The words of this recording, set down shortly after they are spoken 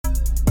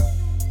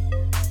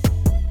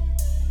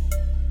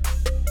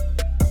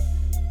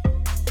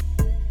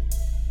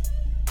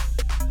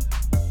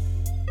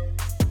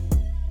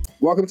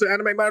Welcome to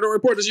Anime Minority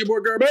Report. This is your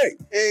boy Garbe.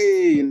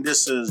 Hey, and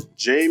this is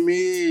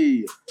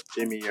Jamie.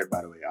 Jamie here,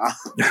 by the way.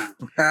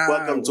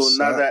 Welcome to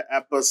another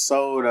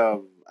episode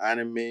of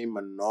Anime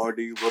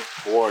Minority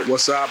Report.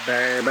 What's up,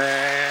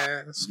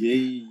 babies?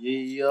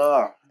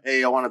 Yeah.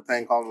 Hey, I want to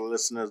thank all the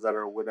listeners that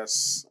are with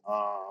us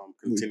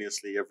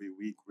continuously every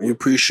week. We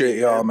appreciate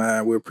y'all,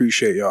 man. We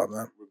appreciate y'all,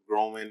 man. We're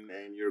growing,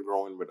 and you're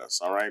growing with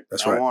us, all right?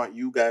 That's right. I want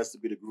you guys to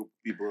be the group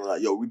of people who are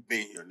like, yo, we've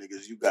been here,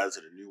 niggas. You guys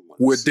are the new ones.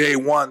 We're day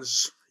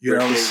ones. You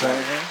know what I'm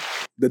saying?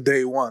 The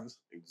day ones.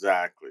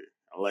 Exactly.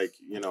 I want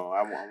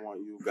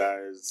you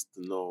guys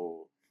to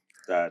know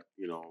that,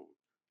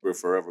 we're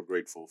forever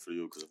grateful for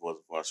you, because if it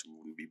wasn't for us, we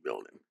wouldn't be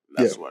building. And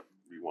that's what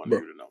we want you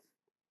to know.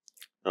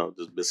 Oh,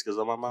 there's biscuits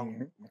on my mouth?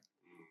 Mm-hmm.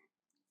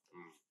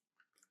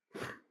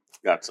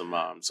 Got some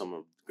of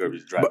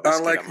Gerby's dry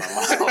biscuit on my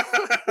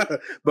mouth.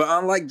 But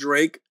unlike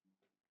Drake,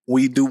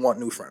 we do want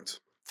new friends.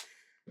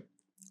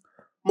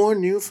 More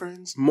new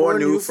friends. More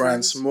new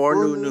friends. More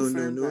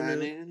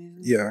new.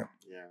 Yeah.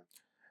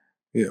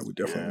 Yeah, we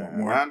definitely want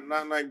more.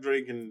 Not like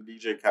Drake and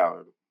DJ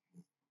Khaled.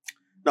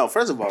 No,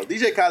 first of all,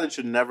 DJ Khaled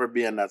should never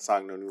be in that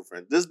song, No New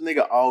Friends. This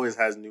nigga always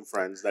has new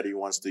friends that he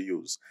wants to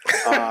use.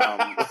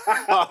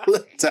 All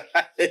the time.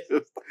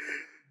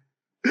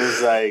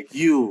 It's like,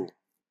 you're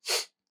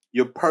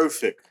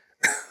perfect.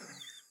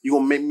 You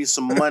gonna make me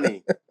some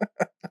money.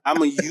 I'm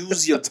gonna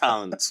use your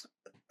talent.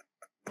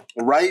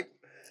 Right?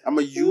 I'm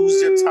gonna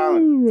use your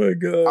talent. Oh my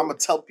God. I'm gonna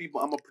tell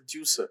people I'm a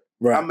producer.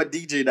 Right. I'm a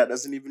DJ that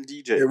doesn't even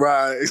DJ.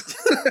 Right.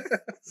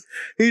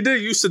 He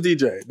did used to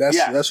DJ. That's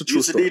a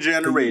true story. Used to DJ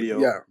on the radio.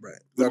 Yeah,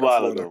 right. A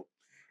while ago.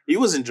 He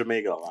was in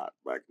Jamaica a lot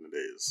back in the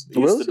days. He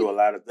used to do a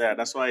lot of that.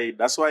 That's why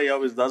he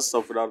always does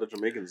stuff with all the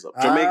Jamaicans stuff.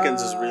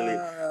 Jamaicans is really.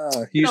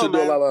 He used to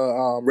do a lot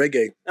of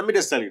reggae. Let me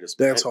just tell you this.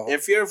 Dance hall.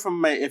 If you're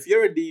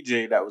a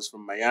DJ that was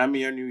from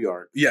Miami or New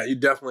York, yeah, you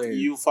definitely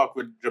you fuck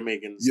with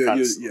Jamaicans. You're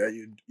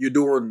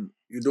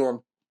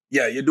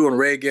doing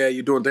reggae,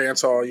 you're doing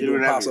dance hall, you're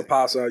doing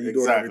pasa, you're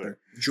doing everything.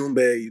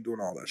 Jumbe, you're doing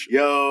all that shit.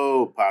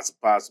 Yo,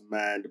 pasa,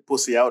 man, the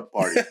pussy out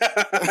party.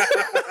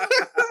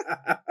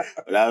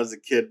 When I was a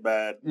kid,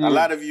 man, a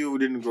lot of you who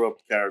didn't grow up in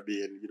the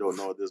Caribbean, you don't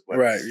know this, but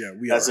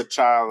as a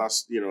child, I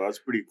was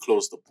pretty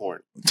close to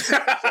porn.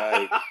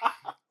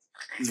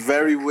 It's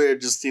very weird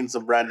just seeing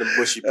some random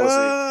bushy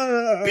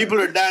pussy. People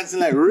are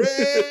dancing like Ray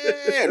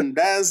and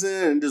dancing,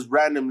 and just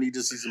randomly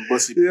just see some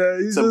bushy,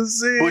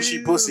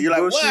 bushy pussy. You're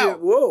like, wow,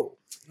 whoa,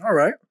 all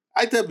right.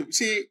 I tell people,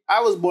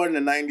 I was born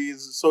in the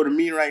 90s, so to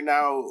me right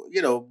now,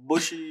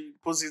 bushy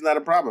pussy's not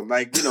a problem.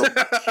 Like,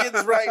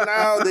 kids right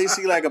now, they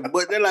see like a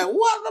butt, they're like,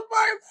 what the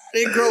fuck?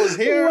 It grows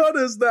hair. What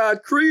is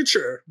that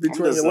creature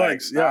between your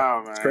legs?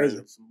 Nah, man, it's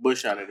crazy. Some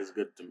bush on it is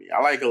good to me.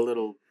 I like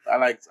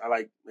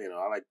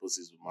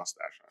pussies with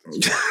mustache on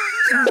it.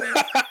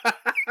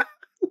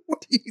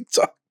 What are you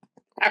talking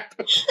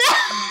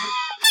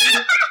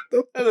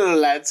A little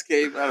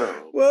landscape. I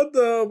don't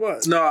know.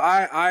 What? No,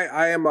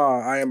 I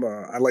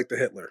like the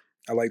Hitler.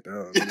 I like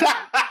the.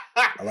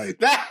 I like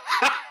that.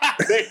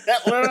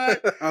 Hitler.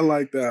 I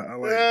like that.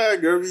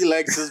 Gerby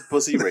likes his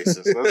pussy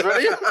racist. That's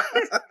right.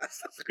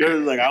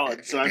 Gerby's like,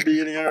 should I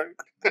be in here?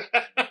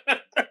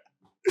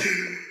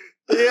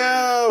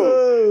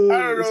 Yo, I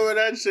don't know what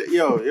that shit.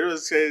 Yo, it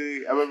was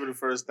crazy. I remember the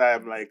first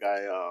time,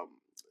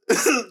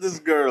 this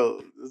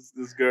girl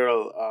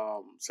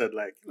said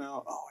I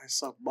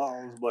suck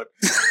balls, but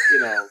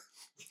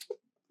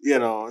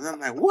and I'm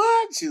like,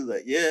 what? She's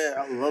like, yeah,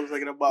 I love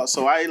sucking a ball.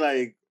 So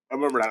I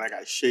remember that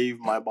I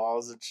shaved my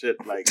balls and shit,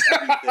 everything.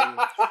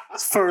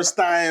 First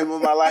time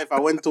in my life,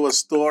 I went to a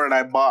store and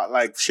I bought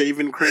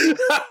shaving cream.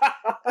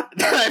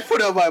 Then I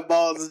put on my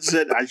balls and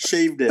shit. I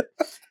shaved it.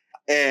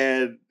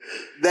 And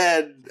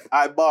then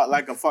I bought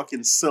a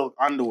fucking silk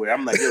underwear.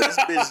 I'm like, yo, this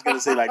bitch is gonna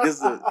say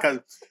this is because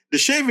the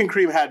shaving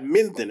cream had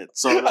mint in it,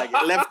 so it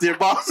left their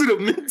balls with a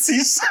minty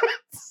scent.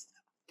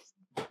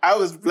 I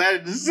was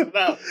planning this shit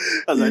out.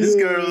 I was like, this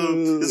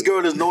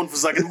girl is known for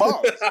sucking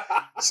balls,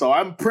 so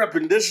I'm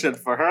prepping this shit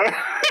for her.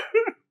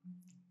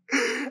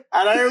 And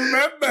I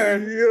remember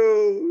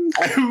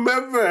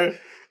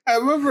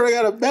I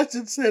got a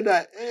message saying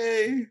that,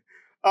 hey,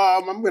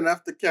 I'm gonna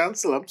have to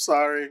cancel. I'm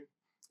sorry.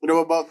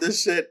 About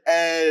this shit.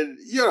 And,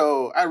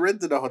 I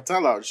rented a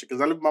hotel out shit because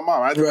I live with my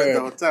mom. I had to rent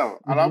the hotel.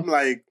 And I'm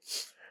like,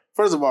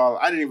 first of all,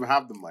 I didn't even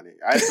have the money.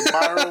 I had to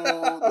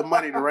borrow the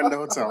money to rent the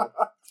hotel.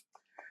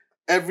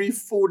 Every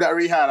food that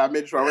we had, I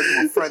made sure I went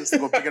to my friends to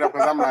go pick it up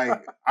because I'm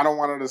like, I don't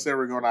want her to say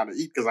we're going out to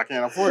eat because I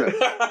can't afford it.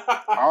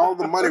 All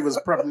the money was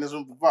prepping this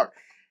room for fuck.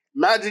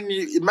 Imagine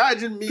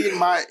me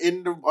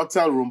in the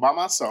hotel room by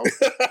myself.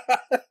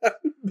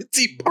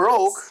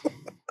 Broke.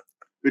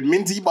 With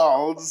minty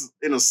balls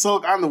in a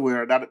silk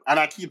underwear and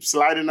I keep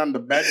sliding on the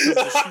bed because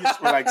the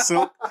sheets were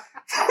silk.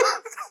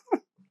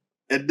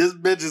 And this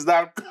bitch is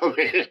not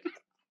coming.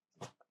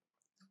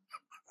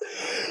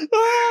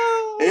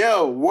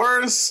 Yo,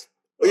 worse.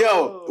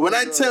 Yo, when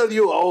I tell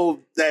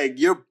you,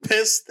 you're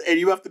pissed and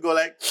you have to go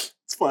it's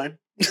fine.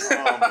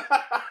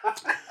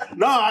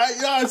 No,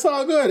 it's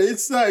all good.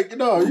 It's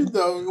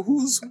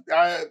who's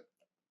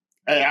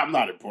Hey, I'm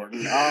not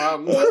important. You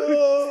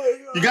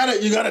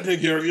gotta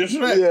take care of your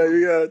shit. Yeah,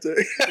 you gotta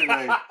take.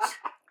 Like,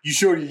 you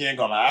sure you can't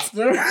come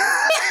after?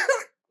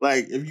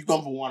 Like, if you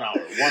come for 1 hour.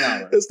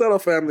 It's not a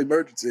family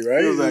emergency,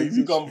 right? It was like, if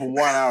you come for 1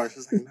 hour,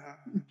 she's like, nah.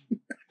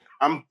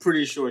 I'm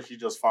pretty sure she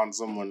just found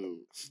someone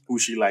who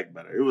she liked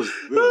better. It was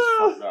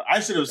fucked up. I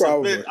should have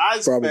spent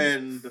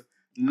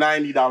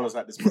 $90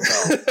 at this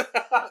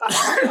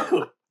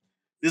motel.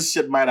 This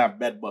shit might have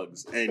bed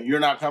bugs, and you're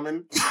not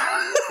coming.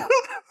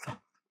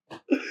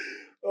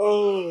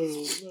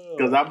 Oh no!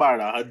 Because I bought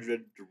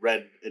 100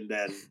 red, and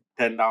then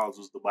 $10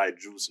 was to buy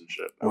juice and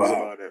shit. That was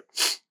about it.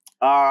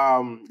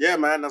 Yeah,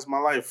 man, that's my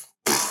life.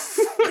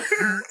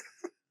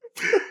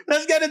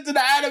 Let's get into the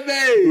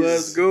animes.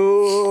 Let's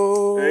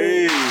go.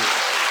 Hey.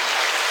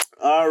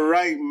 All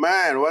right,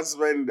 man.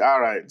 All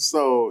right.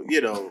 So,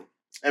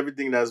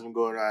 everything that's been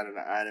going on in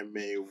the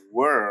anime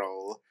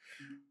world,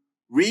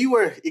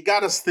 it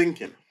got us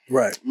thinking.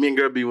 Right. Me and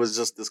Gerby was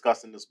just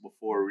discussing this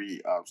before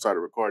we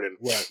started recording.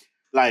 Right.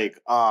 Like,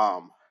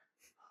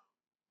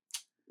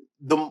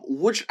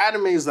 which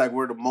animes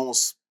were the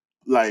most,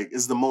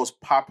 is the most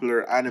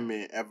popular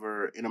anime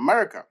ever in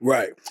America.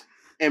 Right.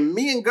 And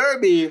me and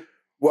Gerby.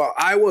 Well,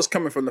 I was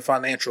coming from the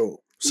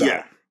financial side.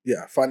 Yeah.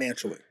 Yeah,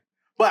 financially.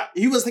 But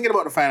he was thinking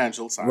about the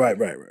financial side. Right.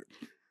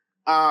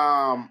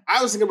 I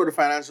was thinking about the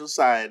financial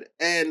side,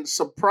 and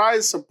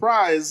surprise,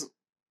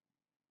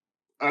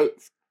 a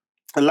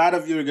lot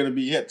of you are going to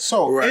be hit.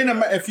 So,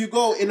 if you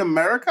go in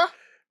America,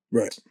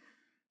 right,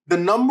 the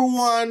number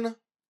one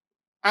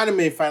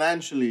anime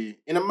financially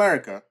in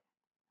America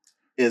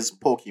is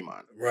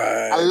Pokemon.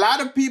 Right. A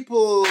lot of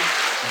people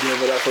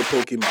give it up for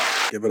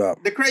Pokemon. Give it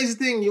up. The crazy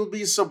thing, you'll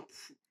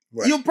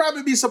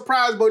probably be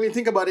surprised, but when you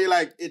think about it,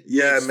 it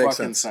makes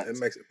sense. It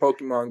makes it.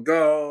 Pokemon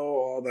Go,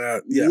 all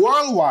that. Yeah.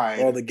 Worldwide,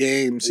 all the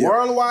games. Yeah.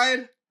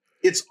 Worldwide,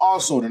 it's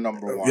also the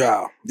number one.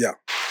 Yeah.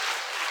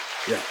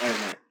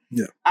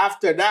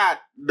 After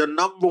that, the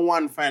number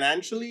one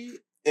financially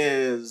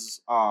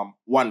is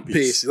One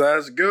Piece.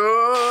 Let's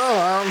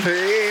go, One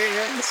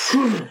Piece.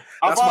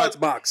 That's why it's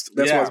boxed.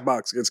 That's why it's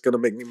boxed. It's gonna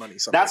make me money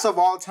someday. That's of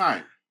all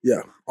time.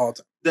 Yeah, all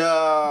time.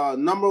 The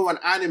number one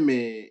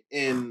anime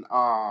in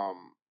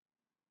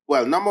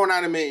number one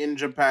anime in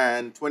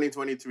Japan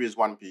 2023 is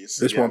One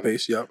Piece. It's One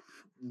Piece, yep.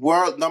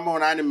 World number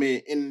one anime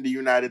in the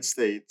United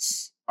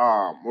States,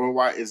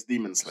 worldwide, is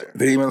Demon Slayer.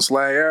 Demon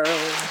Slayer.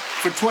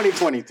 For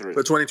 2023.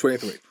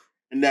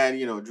 And then,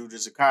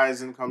 Jujutsu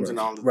Kaisen comes in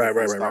all the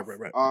stuff.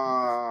 Right.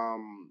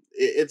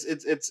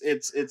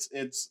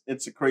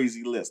 It's a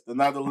crazy list.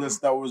 Another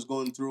list that was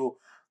going through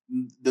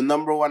the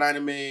number one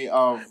anime.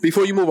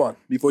 Before you move on,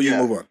 I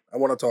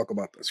want to talk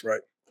about this,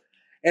 right?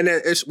 And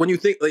then it's when you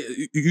think,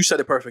 you said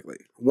it perfectly.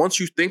 Once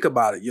you think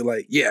about it, you're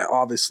like, yeah,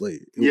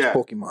 obviously it was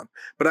Pokemon.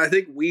 But I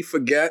think we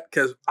forget,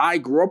 because I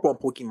grew up on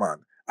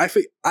Pokemon. I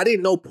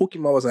didn't know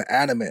Pokemon was an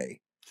anime.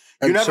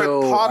 You never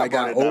thought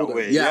about it that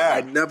way. Yeah,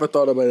 I never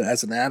thought about it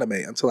as an anime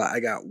until I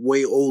got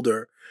way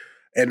older.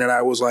 And then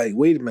I was like,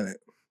 wait a minute.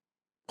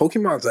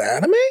 Pokemon's an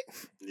anime?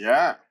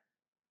 Yeah.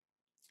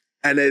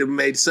 And it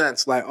made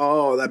sense. Like,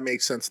 oh, that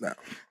makes sense now.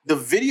 The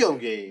video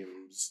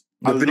games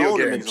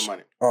make some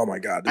money. Oh my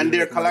God. And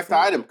they're collector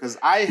item. Because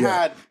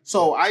I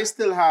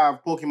still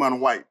have Pokemon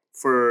White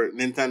for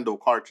Nintendo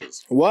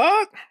cartridges.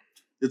 What?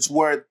 It's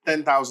worth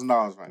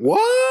 $10,000 right now.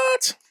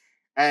 What?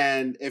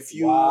 And if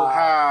you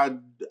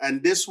had,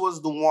 and this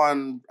was the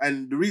one,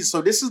 and the reason,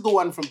 so this is the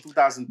one from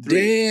 2003.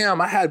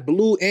 Damn, I had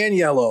blue and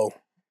yellow.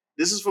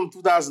 This is from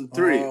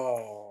 2003.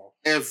 Oh.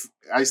 If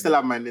I still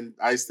have my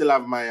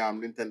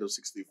Nintendo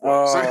 64.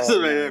 Oh my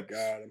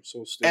God, I'm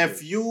so stupid.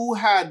 If you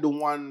had the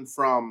one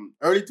from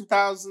early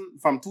 2000,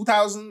 from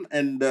 2000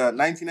 and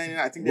 1999,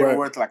 I think they were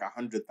worth like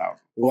 $100,000.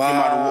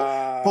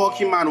 Wow.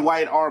 Pokemon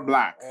White or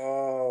Black.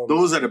 Oh,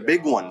 those are the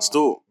big ones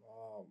too.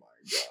 Oh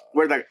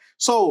my God.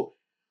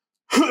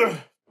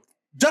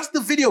 Just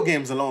the video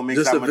games alone makes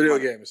just that the much video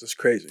money. games. It's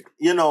crazy.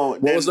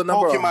 What was the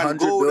number? Pokemon 100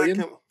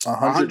 billion?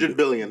 100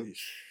 billion.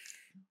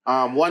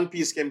 One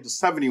Piece came to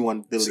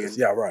 71 billion.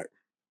 Yeah, right.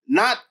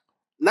 Not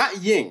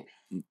yen.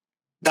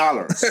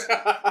 Dollars.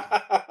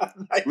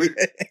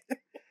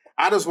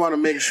 I just want to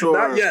make sure.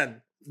 Not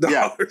yen.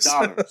 Dollars.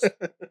 Yeah, dollars.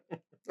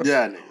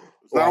 Yeah, nigga.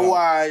 It's not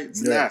Y,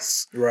 it's an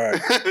S. Right.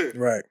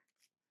 Right.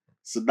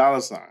 It's a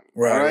dollar sign.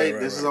 Right. All right.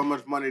 Right, this is right. how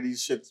much money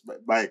these shits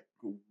like.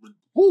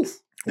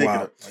 Woof.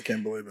 Wow. I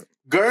can't believe it.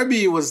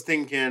 Gerby was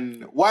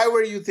thinking, why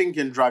were you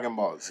thinking Dragon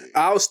Ball Z?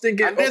 I was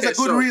thinking, and there's a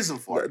good reason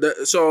for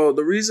it. So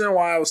the reason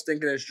why I was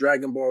thinking it's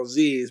Dragon Ball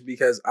Z is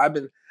because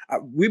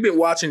we've been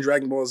watching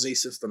Dragon Ball Z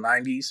since the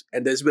 90s,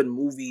 and there's been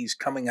movies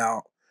coming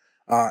out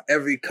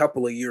every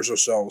couple of years or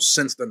so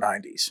since the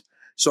 90s.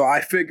 So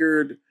I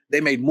figured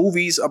they made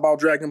movies about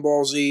Dragon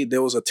Ball Z.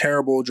 There was a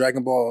terrible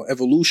Dragon Ball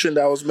Evolution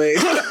that was made.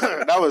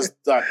 That was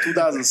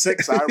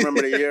 2006. I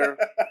remember the year.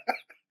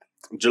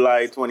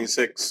 July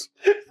 26th.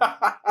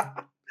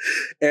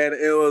 And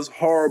it was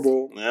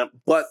horrible. Yep.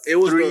 But it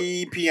was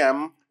 3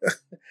 p.m.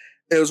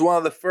 It was one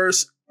of the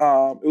first.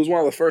 It was one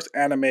of the first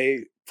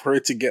anime for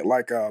it to get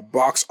like a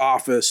box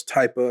office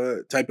type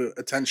of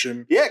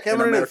attention. Yeah, it came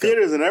out in the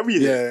theaters and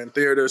everything. Yeah, in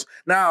theaters.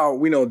 Now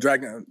we know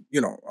Demon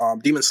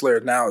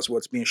Slayer now is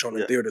what's being shown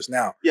in theaters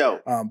now.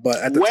 Yo, but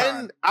at the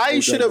time, I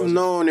should have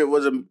known it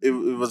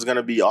was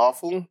gonna be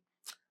awful.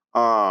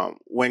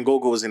 When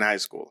Goku was in high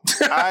school,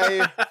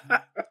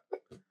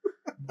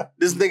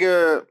 this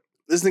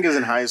nigga's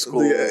in high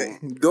school. Yeah,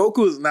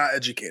 Goku is not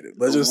educated.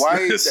 Let's just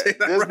say that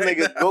this right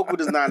nigga now. Goku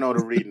does not know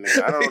to read.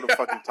 Nigga. I don't know what the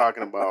fuck you're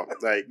talking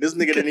about. Like this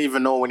nigga didn't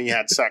even know when he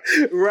had sex.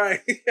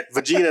 Right.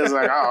 Vegeta's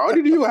like, oh, how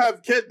did you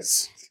have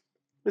kids?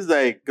 He's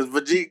like,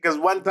 because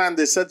one time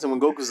they said to him,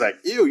 when Goku's like,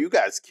 ew, you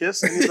guys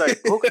kiss? And he's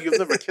like, Goku, you've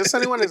never kissed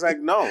anyone? He's like,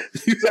 no.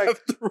 He's like,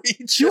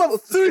 you have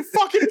 3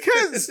 fucking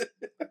kids.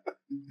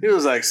 He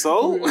was like,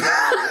 so?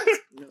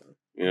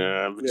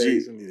 Yeah,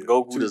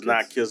 Goku does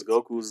not kiss.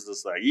 Goku's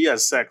just like, he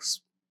has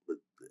sex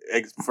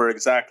for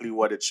exactly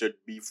what it should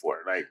be for,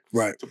 like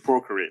to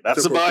procreate.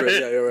 That's about it.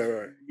 Yeah,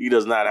 right. He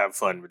does not have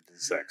fun with the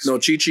sex. No,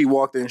 Chi-Chi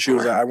walked in, she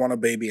was like, I want a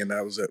baby, and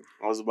that was it.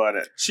 That was about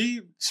it.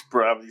 She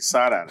probably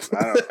sat at it.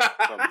 I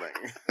don't know,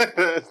 something.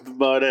 That's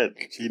about it.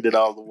 She did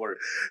all the work.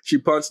 She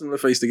punched him in the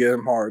face to get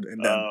him hard,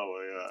 and then oh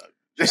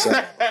my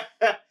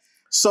god.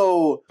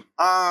 So,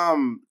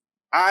 I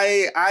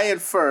at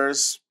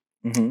first.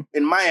 Mm-hmm.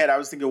 In my head, I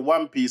was thinking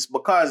One Piece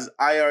because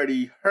I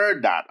already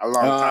heard that a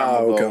long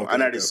time ago and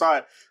I already saw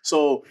it.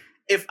 So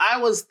if I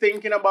was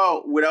thinking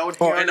about without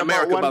hearing in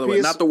America, about by the One way,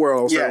 Piece, not the world.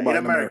 I was talking about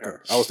in America.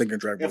 I was thinking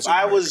Dragon Ball If Z.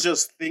 I was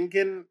just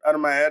thinking out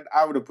of my head,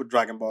 I would have put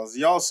Dragon Ball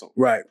Z also.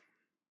 Right.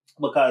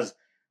 Because,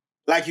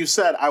 like you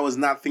said, I was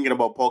not thinking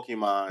about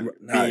Pokemon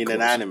being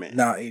an anime.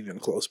 Not even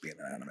close being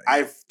an anime.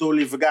 I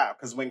totally forgot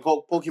because when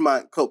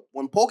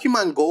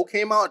Pokemon Go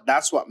came out,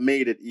 that's what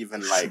made it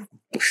even like.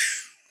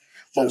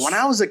 But when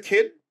I was a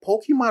kid,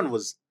 Pokemon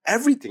was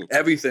everything.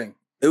 Everything.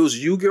 It was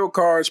Yu-Gi-Oh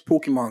cards,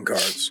 Pokemon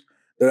cards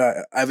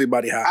that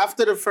everybody had.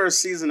 After the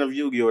first season of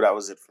Yu-Gi-Oh, that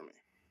was it for me.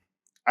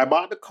 I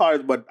bought the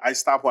cards, but I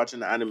stopped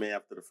watching the anime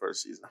after the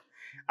first season.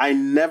 I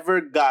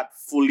never got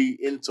fully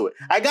into it.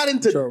 I got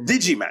into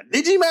Digimon.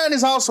 Digimon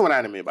is also an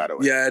anime, by the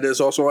way. Yeah, it is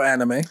also an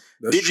anime.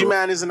 That's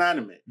Digimon true. is an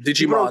anime. Digimon.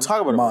 People don't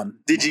talk about it.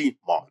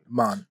 Digimon.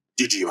 Mon.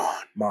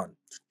 Digimon. Mon.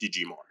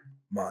 Digimon.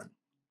 Mon.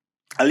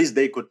 At least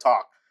they could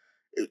talk.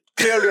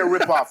 Clearly a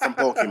ripoff from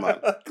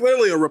Pokemon.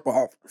 Clearly a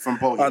ripoff from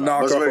Pokemon. A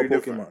knockoff of Pokemon.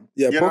 Different.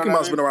 Yeah, you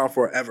Pokemon's been around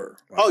forever.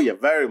 Like, oh yeah,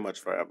 very much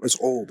forever. It's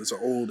old. It's an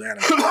old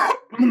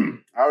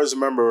anime. I always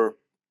remember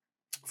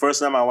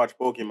first time I watched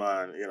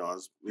Pokemon. I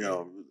was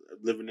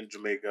living in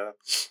Jamaica.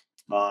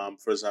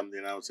 First time they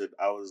announced it, it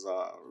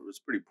was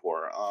pretty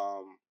poor.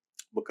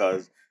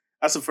 Because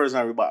that's the first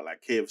time we bought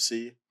like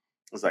KFC.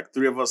 It was like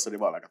 3 of us, so they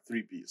bought like a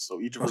 3-piece.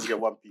 So each of us get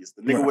 1 piece.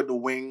 The nigga with the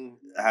wing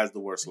has the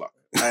worst luck.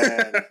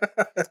 And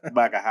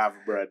back a half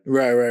of bread.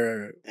 Right.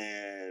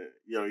 And,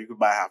 you could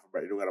buy half a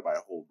bread. You don't got to buy a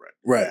whole bread.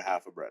 Right.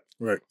 Half a bread.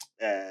 Right.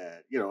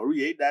 And,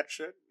 we ate that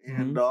shit.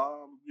 And,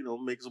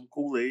 make some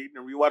Kool-Aid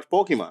and we watch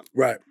Pokemon.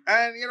 Right.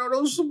 And,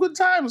 those are some good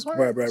times, man.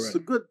 Right. It's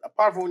good,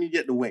 apart from when you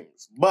get the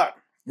wings. But.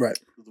 Right.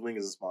 The wing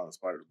is the smallest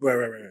part of the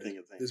right.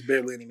 There's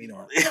barely any meat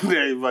on it.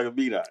 Barely fucking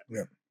meat on it.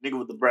 Yeah. Nigga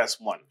with the breast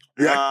won.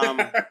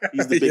 Yeah.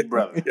 He's the big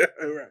brother. Yeah,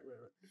 right.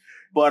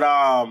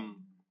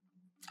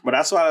 But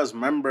that's why I just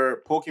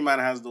remember Pokemon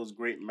has those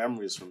great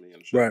memories for me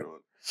and shit.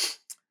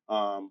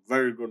 Right.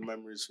 Very good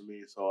memories for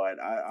me. So I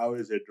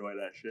always enjoy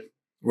that shit.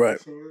 Right.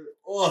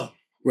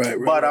 Right.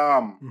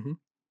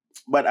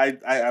 But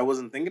I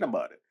wasn't thinking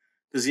about it.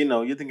 Because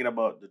you're thinking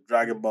about the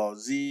Dragon Ball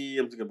Z,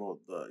 I'm thinking about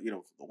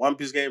the One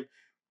Piece game.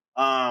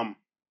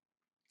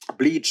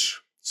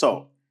 Bleach.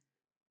 So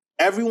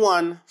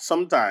everyone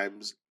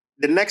sometimes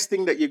the next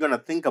thing that you're gonna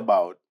think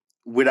about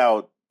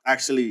without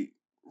actually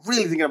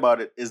really thinking about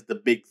it is the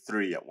big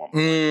 3 at one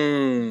point.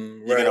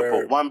 You're gonna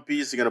put One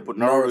Piece, you're gonna put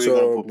Naruto, you're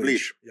gonna put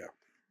Bleach. Yeah.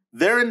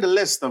 They're in the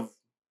list of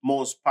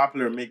most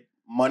popular make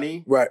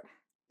money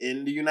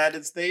in the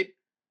United States.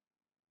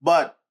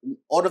 But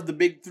out of the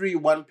big 3,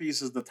 One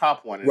Piece is the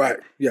top one. Right.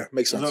 Yeah,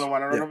 makes sense. There's only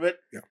one out of it.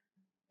 Yeah.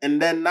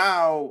 And then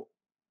now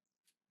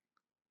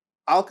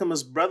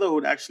Alchemist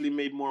Brotherhood actually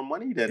made more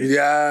money than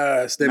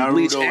than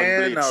Bleach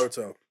and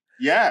Naruto.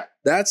 Yeah,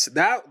 that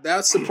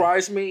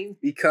surprised me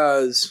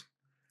because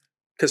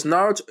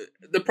Naruto.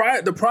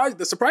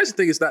 The surprising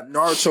thing is that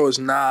Naruto is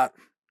not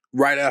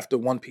right after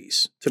One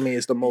Piece. To me,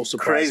 it's the most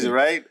surprising. Crazy,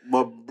 right?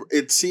 But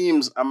it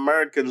seems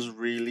Americans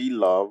really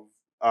love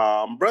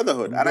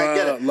Brotherhood, and I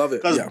get it, love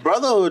it because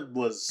Brotherhood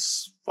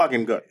was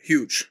fucking good,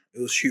 huge.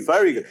 It was huge,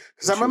 very good.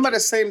 Because I remember the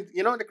same.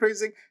 The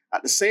crazy thing.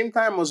 At the same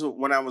time was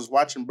when I was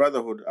watching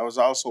Brotherhood, I was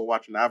also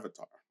watching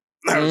Avatar.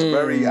 I was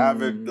very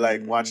avid,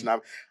 like watching.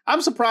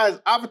 I'm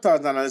surprised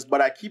Avatar's not on this,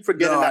 but I keep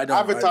forgetting that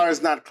Avatar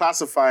is not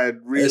classified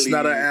really. It's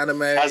not an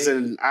anime, as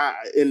in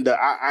the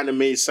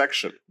anime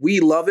section. We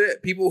love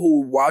it. People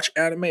who watch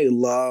anime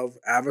love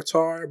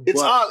Avatar.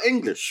 It's all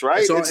English,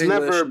 right? It's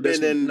never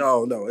been in.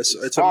 No.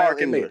 It's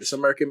American made. It's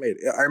American made.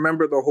 I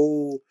remember the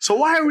whole. So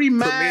why are we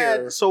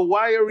mad? So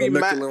why are we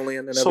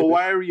mad? So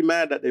why are we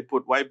mad that they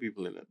put white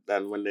people in it?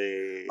 Then when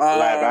they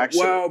live action?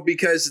 Well,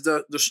 because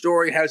the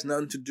story has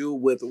nothing to do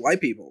with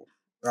white people.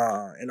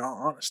 In all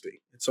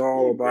honesty, it's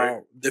all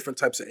about different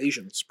types of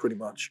Asians, pretty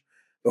much.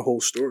 The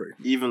whole story.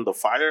 Even the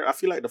fire. I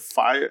feel like the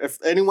fire.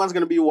 If anyone's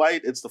gonna be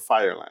white, it's the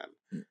Fireland.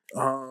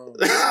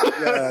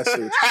 Yeah,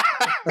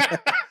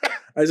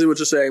 I see what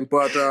you're saying,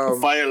 but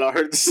Fire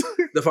Lords.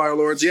 The Fire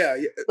Lords, yeah.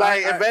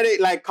 Like if any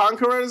like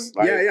conquerors.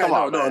 Like,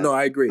 no,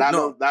 I agree. That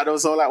don't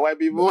sound like white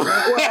people.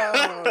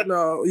 Well,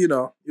 no, you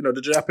know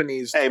the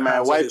Japanese. Hey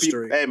man, white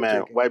people. Hey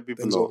man, white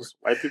people knows.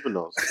 White people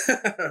knows.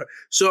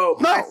 So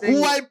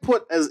who I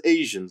put as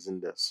Asians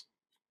in this?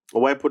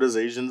 Who I put as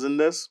Asians in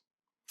this?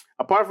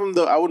 Apart from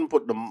I wouldn't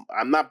put them.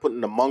 I'm not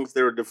putting the monks.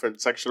 They're a different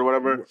section or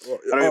whatever.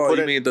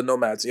 You mean the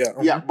nomads? Yeah.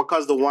 Yeah,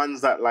 because the ones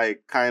that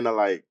like kind of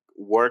like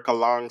work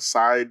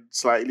alongside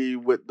slightly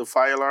with the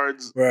Fire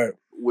Lords, right?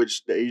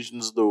 Which the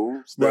Asians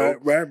do, still.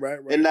 Right.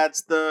 And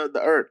that's the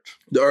Earth.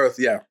 The Earth,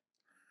 yeah.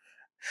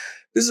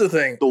 This is the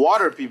thing. The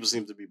water people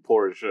seem to be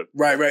poor as shit.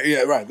 Right.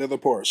 Yeah, right. They're the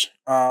poorest,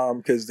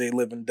 because they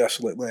live in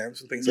desolate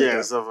lands and things like that.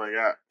 Yeah, stuff like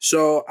that.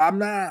 So I'm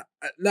not.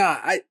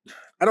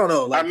 I don't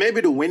know. Like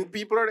maybe the wind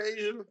people are the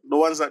Asian, the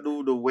ones that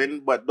do the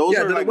wind, but those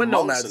are like wind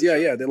nomads.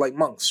 Yeah, they're like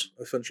monks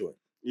essentially.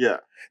 Yeah,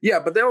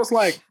 but there was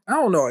like, I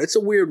don't know. It's a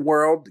weird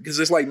world because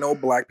there's like no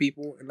black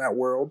people in that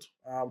world,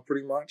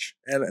 pretty much,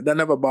 and that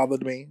never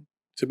bothered me,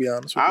 to be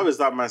honest. I always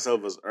thought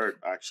myself as Earth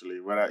actually,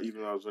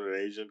 even though I was with an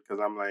Asian, because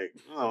I'm like,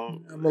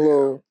 I'm a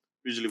little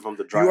usually from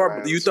the dry.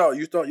 You thought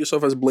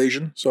yourself as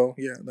Blasian, so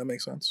yeah, that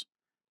makes sense.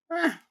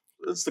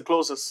 It's the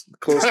closest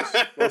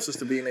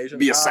to being Asian.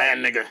 Be a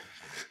sand nigga.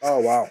 Oh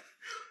wow.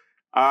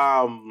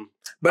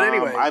 But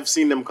anyway, I've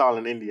seen them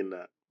calling Indian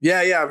that.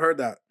 Yeah, I've heard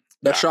that.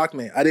 That shocked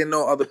me. I didn't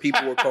know other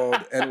people were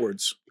called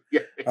N-words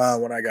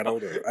when I got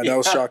older. That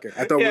was shocking.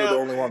 I thought we were the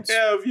only ones.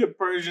 Yeah, if you're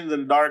Persians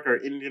and dark or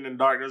Indian and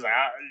dark, there's like,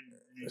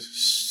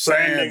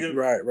 sand.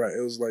 Right.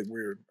 It was like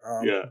weird.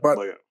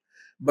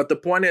 But the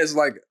point is,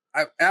 like,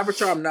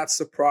 Avatar, I'm not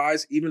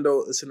surprised, even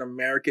though it's an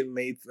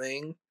American-made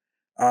thing.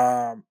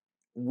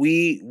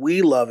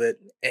 We love it.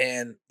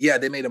 And yeah,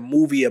 they made a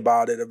movie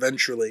about it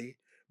eventually.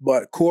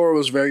 But Korra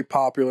was very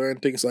popular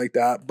and things like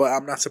that. But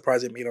I'm not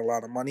surprised it made a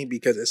lot of money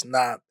because it's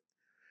not.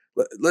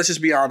 Let's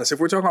just be honest.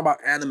 If we're talking about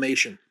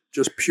animation,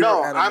 just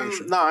pure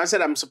animation. I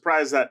said I'm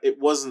surprised that it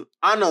wasn't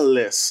on a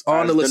list.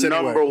 On the list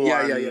anyway. Number one.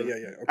 Yeah.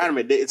 Okay.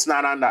 Anime. It's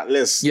not on that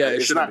list. Yeah,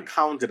 it's not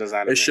counted as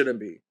anime. It shouldn't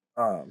be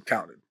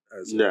counted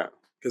as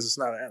because it's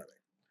not an anime.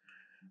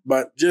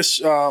 But just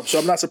so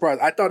I'm not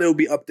surprised. I thought it would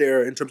be up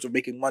there in terms of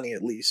making money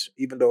at least,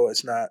 even though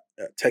it's not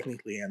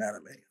technically an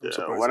anime.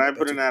 When I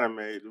put an anime,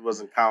 it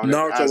wasn't counted.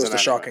 Naruto was the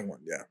shocking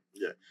one. Yeah.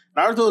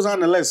 Naruto's on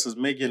the list is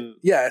making.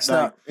 Yeah, it's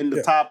not in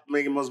the top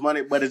making most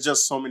money, but it's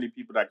just so many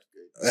people that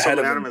so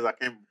many animes that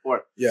came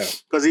before. Yeah.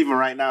 Because even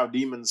right now,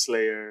 Demon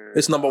Slayer.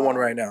 It's number one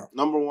right now.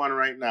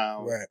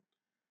 Right.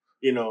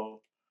 You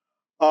know,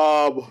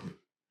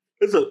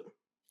 it's a.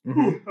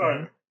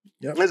 Sorry.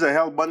 Yep. There's a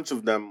hell bunch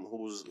of them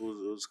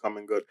who's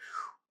coming good.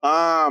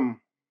 Let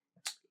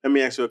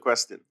me ask you a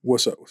question.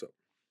 What's up?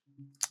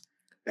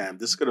 Damn,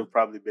 this could have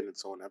probably been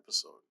its own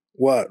episode.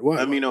 What?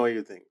 Let me know what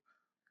you think.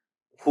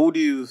 Who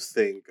do you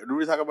think? Do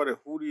we talk about it?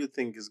 Who do you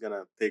think is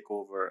gonna take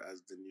over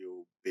as the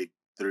new big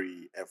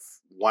three if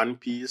One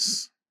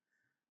Piece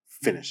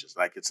finishes?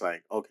 Like it's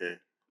like okay,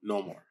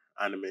 no more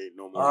anime,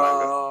 no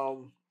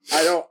more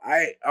manga.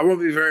 I will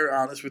be very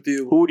honest with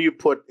you. Who do you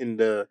put in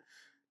the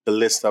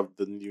list of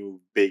the new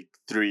big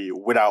three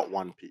without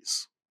One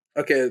Piece?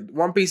 Okay,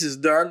 One Piece is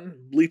done.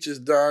 Bleach is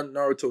done.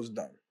 Naruto's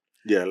done.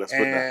 Yeah, let's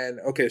put that.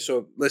 Okay,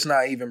 so let's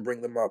not even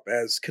bring them up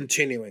as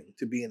continuing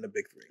to be in the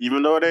big three.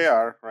 Even though they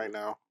are right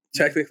now.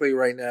 Technically,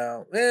 right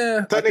now.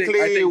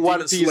 Technically, I think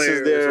One Piece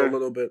is there. A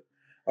little bit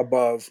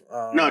above.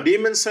 No,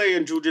 Demon Slayer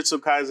and Jujutsu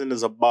Kaisen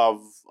is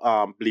above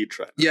Bleach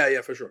right now.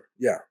 Yeah, for sure.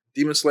 Yeah,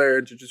 Demon Slayer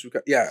and Jujutsu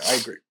Kaisen. Yeah, I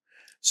agree.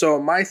 So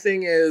my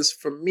thing is,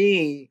 for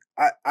me,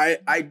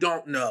 I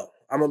don't know.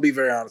 I'm gonna be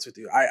very honest with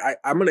you.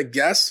 I'm gonna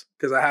guess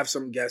because I have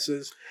some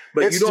guesses,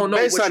 but you don't know.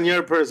 Based on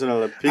your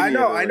personal opinion.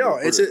 I know.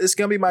 It's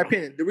gonna be my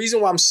opinion. The reason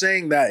why I'm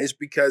saying that is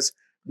because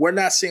we're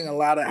not seeing a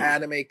lot of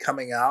anime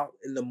coming out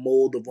in the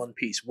mold of One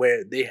Piece,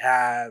 where they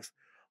have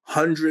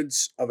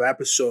hundreds of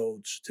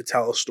episodes to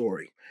tell a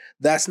story.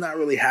 That's not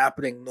really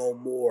happening no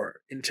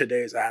more in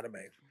today's anime.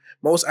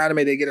 Most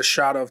anime, they get a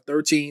shot of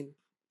 13,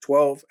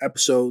 12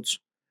 episodes.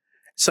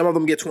 Some of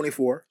them get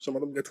 24.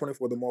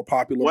 The more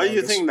popular. Why do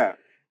you think that?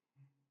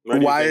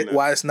 Why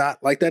it's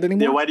not like that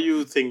anymore? Yeah, why do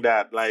you think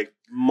that? Like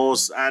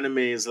most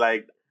animes,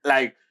 like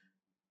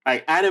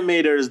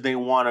animators, they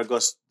want to go.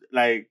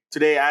 Like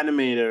today,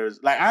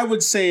 animators, like I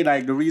would say,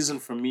 like the reason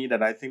for me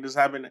that I think this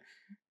happened,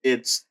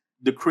 it's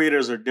the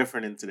creators are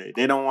different in today.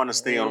 They don't want to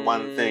stay on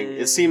one thing.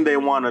 It seemed they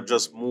want to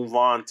just move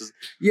on to.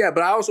 Yeah,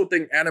 but I also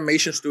think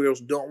animation studios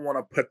don't want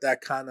to put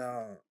that kind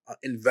of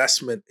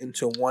investment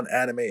into one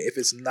anime if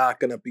it's not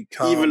going to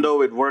become. Even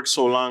though it worked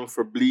so long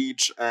for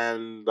Bleach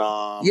and for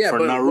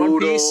Naruto One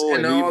Piece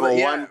and even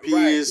that, One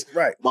Piece,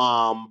 right.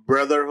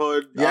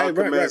 Brotherhood,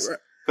 Alchemist, right.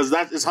 because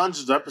that is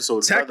hundreds of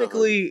episodes.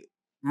 Technically,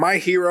 My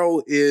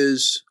Hero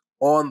is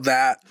on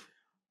that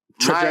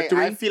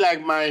trajectory. I feel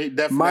like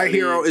My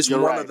Hero is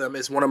one of them.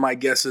 It's one of my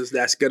guesses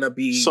that's gonna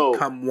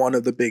become one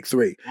of the big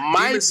three.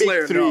 My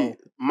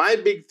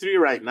big three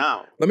right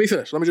now. Let me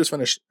just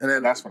finish, and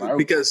then that's what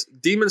because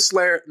Demon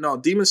Slayer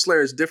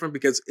is different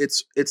because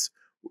it's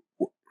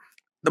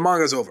the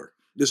manga's over.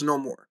 There's no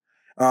more.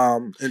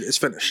 It's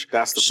finished.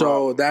 That's the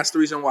problem. That's the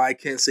reason why I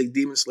can't say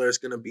Demon Slayer is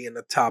going to be in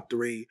the top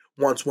 3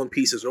 once One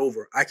Piece is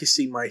over. I can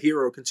see My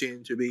Hero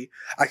continuing to be.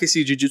 I can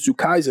see Jujutsu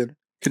Kaisen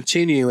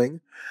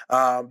continuing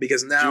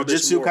because now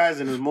Jujutsu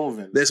Kaisen is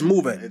moving. It's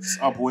moving. It's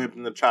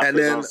upweighting the chapters. And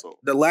then also.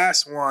 The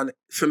last one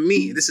for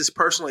me, this is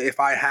personally, if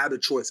I had a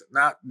choice,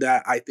 not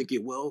that I think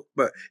it will,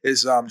 but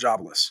is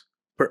Jobless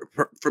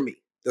for me.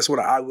 That's what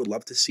I would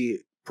love to see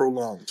it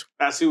prolonged.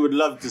 That's what you would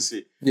love to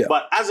see. Yeah.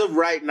 But as of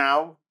right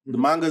now. The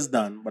manga's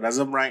done, but as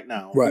of right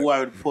now, who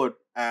I would put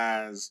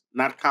as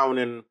not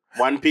counting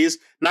One Piece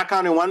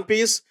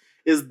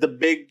is the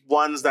big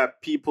ones that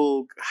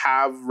people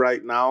have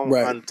right now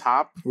on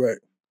top. Right.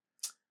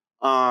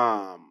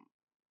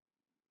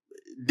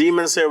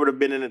 Demon Slayer would have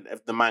been in it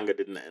if the manga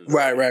didn't end.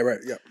 Right.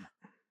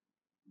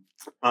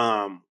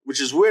 Yeah. Which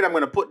is weird. I'm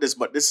going to put this,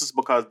 but this is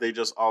because they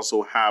just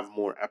also have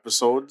more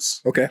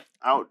episodes. Okay.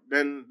 Out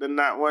than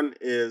that one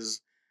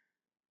is.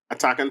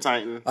 Attack on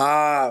Titan.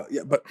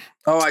 Yeah, but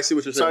I see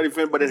what you're saying.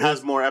 Sorry, but it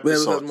has more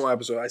episodes. It has more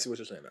episodes. I see what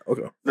you're saying now.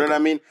 Okay. You know what I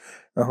mean?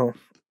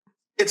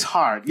 It's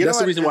hard. That's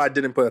the reason why I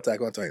didn't put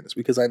Attack on Titan. It's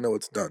because I know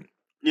it's done.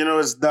 You know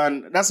it's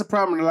done. That's the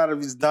problem. A lot of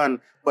it's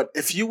done. But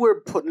if you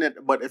were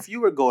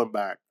going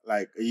back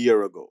like a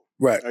year ago,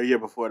 right, a year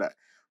before that,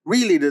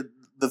 really the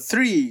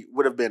 3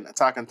 would have been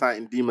Attack on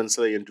Titan, Demon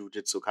Slayer, and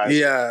Jujutsu Kaisen.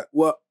 Yeah.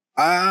 Well,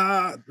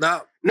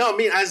 No, I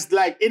mean, as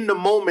like in the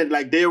moment,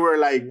 like they were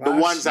like the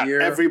ones that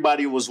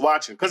everybody was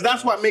watching. Because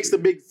that's what makes the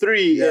big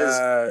 3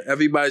 is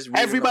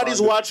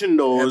everybody's watching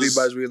those.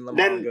 Everybody's reading the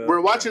manga. Then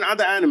we're watching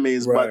other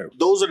animes, but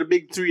those are the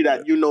big 3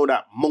 that you know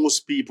that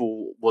most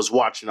people was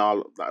watching.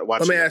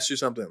 Let me ask you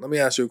something. Let me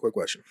ask you a quick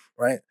question,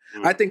 right?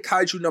 I think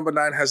Kaiju number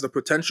 9 has the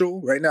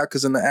potential right now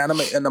because in the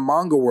anime and the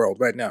manga world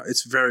right now,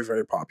 it's very,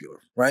 very popular,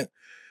 right?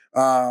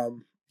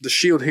 The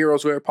Shield Hero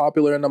is very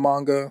popular in the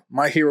manga.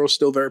 My Hero is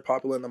still very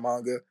popular in the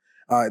manga.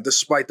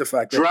 Despite the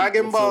fact that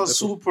Dragon Ball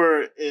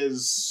Super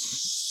is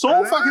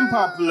so fucking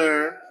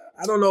popular.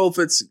 I don't know if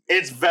it's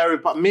very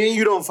popular. Me and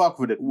you don't fuck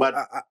with it, but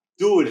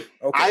dude,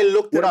 okay. I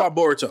looked it up. What about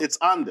Boruto? It's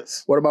on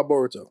this. What about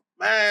Boruto?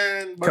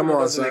 Man, Come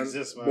on, son.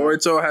 Exist, man.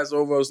 Boruto has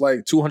over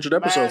like 200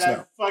 episodes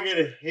now. I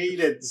fucking hate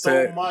it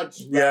so much.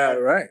 Man. Yeah,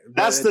 right.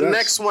 That's the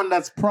next one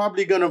that's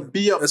probably gonna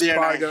be up there.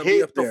 And I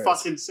hate to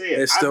fucking say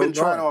it. I've been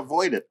trying to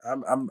avoid it.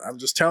 I'm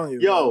just telling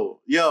you.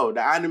 Yo,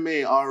 the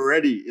anime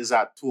already is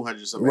at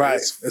 200 something. Right.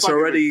 It's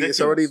already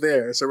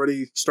there. It's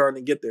already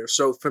starting to get there.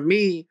 So for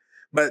me.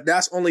 But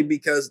that's only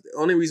because the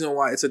only reason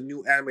why it's a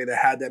new anime that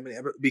had that many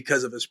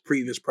because of its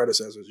previous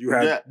predecessors. You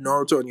had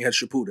Naruto and you had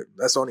Shippuden.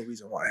 That's the only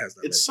reason why it has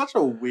that. It's such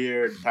a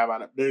weird type of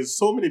anime. There's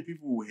so many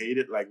people who hate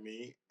it like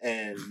me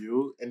and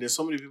you, and there's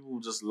so many people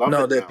who just love it.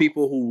 No, there are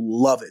people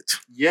who love it.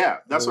 Yeah,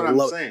 that's what I'm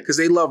saying. Because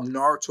they love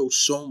Naruto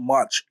so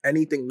much.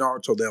 Anything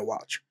Naruto, they'll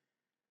watch.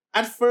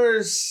 At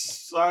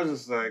first, I was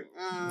just like,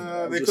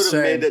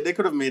 they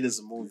could have made this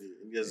a movie.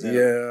 There's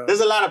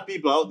a lot of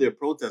people out there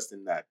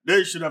protesting that.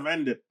 They should have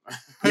ended.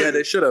 Yeah,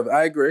 they should have.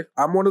 I agree.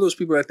 I'm one of those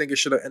people that think it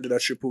should have ended at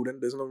Shippuden.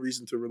 There's no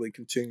reason to really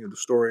continue the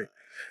story.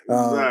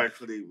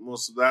 Exactly.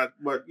 Most of that,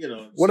 but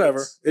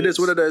whatever. It is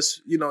what it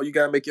is. You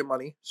gotta make your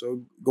money.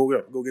 So go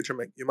get your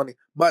money.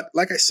 But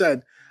like I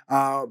said,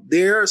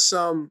 there's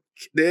some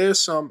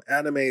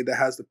anime that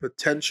has the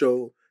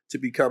potential to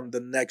become the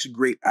next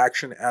great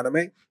action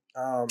anime.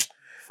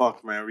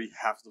 Fuck, man, we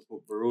have to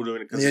put Boruto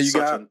in it because you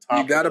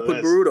gotta put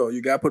Boruto.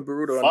 You gotta put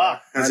Boruto in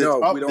there. I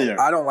know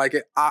I don't like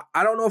it.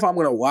 I don't know if I'm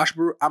gonna watch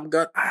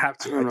Boruto. I have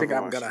to. I think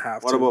I'm gonna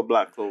have to. What about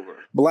Black Clover?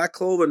 Black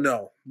Clover,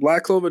 no.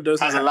 Black Clover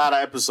has a lot of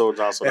episodes.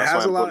 Also, it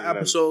has a lot of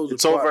episodes.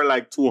 It's over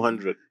like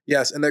 200.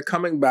 Yes, and they're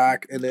coming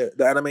back, and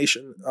the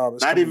animation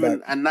is not even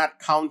back. And not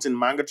counting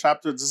manga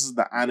chapters. This is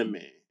the anime.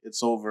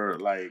 It's over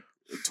like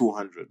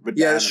 200.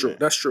 Yeah, that's true.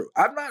 That's true.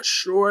 I'm not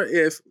sure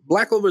if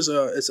Black Clover is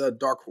a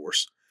dark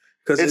horse.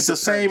 Because it's the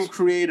same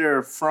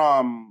creator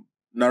from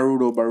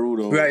Naruto,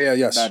 Boruto. Right,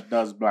 yes. That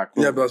does Black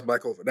Clover. Yeah, does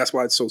Black Clover. That's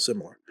why it's so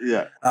similar.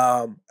 Yeah.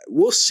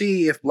 We'll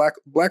see if Black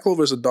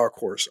Clover is a dark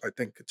horse, I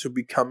think, to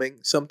becoming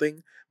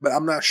something. But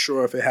I'm not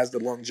sure if it has the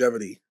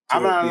longevity.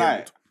 I'm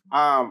not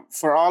lying.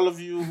 For all of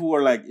you who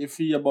are like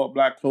iffy about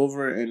Black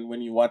Clover and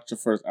when you watch the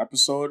first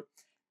episode,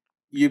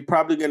 you're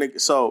probably gonna.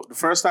 So the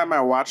first time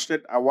I watched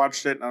it,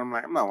 and I'm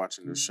like, I'm not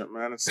watching this shit,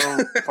 man. It's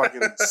so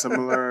fucking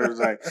similar.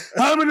 It's like,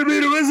 I'm gonna be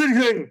the Wizard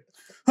King.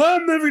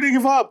 I'm never gonna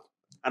give up.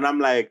 and I'm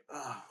like,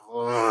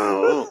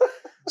 oh.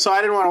 So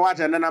I didn't want to watch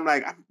it, and then I'm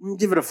like, I'm gonna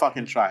give it a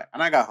fucking try,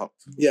 and I got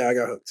hooked. Yeah, I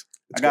got hooked.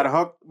 I got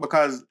hooked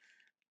because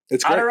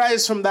it's great.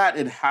 Otherwise from that,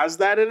 it has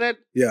that in it.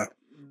 Yeah.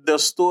 The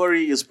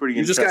story is pretty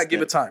interesting. You just gotta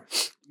give it time.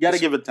 You gotta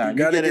give it time.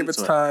 You gotta give it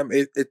time.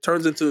 It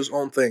turns into its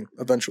own thing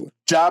eventually.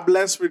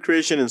 Jobless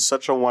Recreation is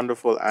such a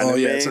wonderful anime. Oh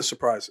yeah, it's a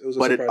surprise. It was a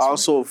but surprise it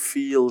also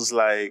feels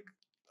like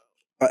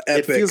epic.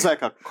 It feels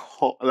like a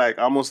cult, like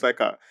almost like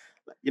a,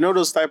 you know,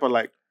 those type of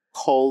like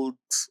cult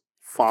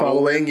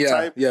following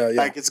type. Yeah.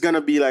 Like it's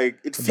gonna be like,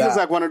 it feels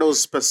like one of those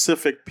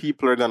specific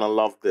people are gonna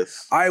love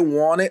this. I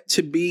want it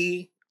to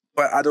be,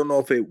 but I don't know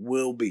if it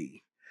will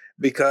be,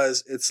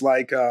 because it's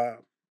like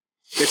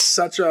it's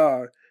such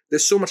a,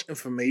 there's so much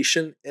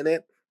information in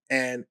it,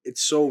 and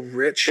it's so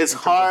rich. It's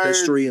hard,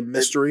 history and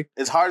mystery.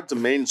 It's hard to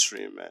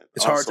mainstream, man.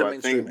 It's hard to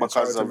mainstream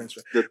because of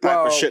the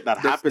type of shit that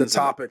happens. The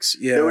topics,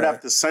 yeah. They would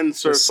have to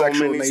censor so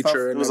many stuff.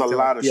 There's a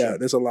lot of shit. Yeah,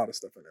 there's a lot of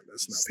stuff in it.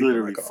 That's not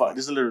literally fuck.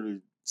 This is literally,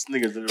 this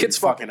nigga's literally kids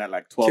fucking at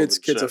like 12.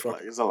 Kids are fucking.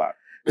 Like, it's a lot.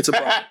 It's a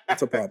problem.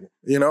 It's a problem.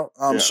 You know.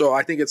 So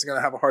I think it's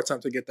gonna have a hard time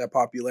to get that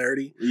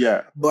popularity.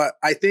 Yeah. But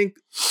I think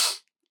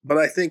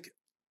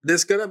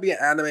there's gonna be an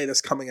anime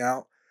that's coming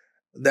out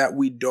that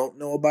we don't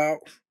know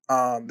about.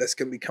 That's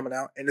gonna be coming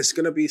out, and it's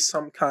gonna be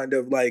some kind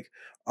of like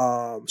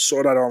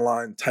Sword Art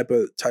Online type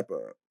of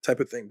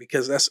thing,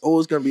 because that's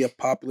always gonna be a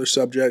popular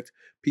subject.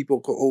 People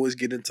could always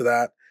get into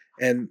that,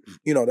 and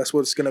you know that's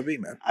what it's gonna be,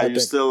 man. Are you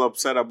still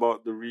upset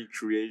about the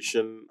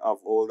recreation of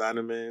old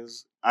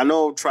animes? I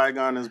know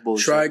Trigun is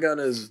bullshit. Trigun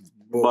is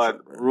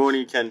bullshit, but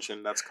Rurouni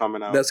Kenshin, that's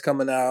coming out. That's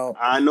coming out.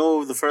 I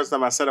know the first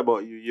time I said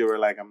about you, you were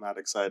like, I'm not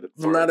excited.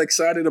 I'm not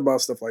excited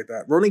about stuff like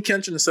that. Rurouni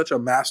Kenshin is such a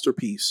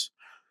masterpiece.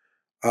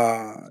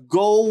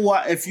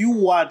 If you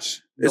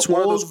watch the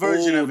old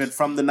version of it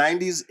from the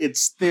 90s, it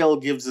still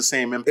gives the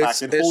same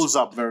impact. It holds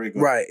up very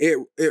good. Right.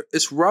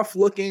 It's rough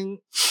looking.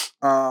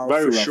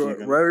 Very rough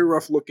looking. Very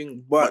rough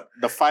looking. But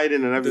the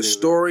fighting and everything. The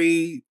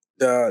story,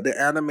 the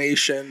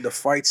animation, the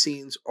fight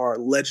scenes are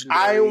legendary.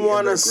 I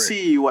want to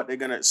see what they're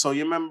gonna. So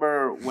you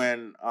remember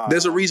when?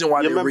 There's a reason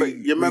why they're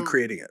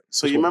recreating it.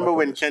 So you remember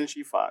when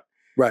Kenshi fought?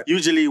 Right.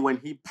 Usually when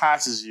he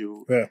passes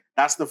you,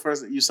 that's the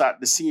first that you saw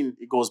the scene.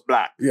 It goes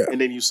black, and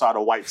then you saw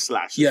the white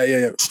slash. Yeah.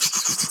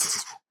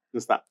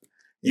 It's that.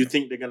 You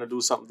think they're gonna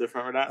do something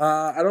different with that?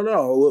 I don't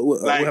know.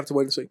 We'll have to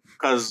wait and see.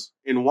 Because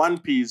in One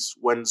Piece,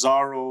 when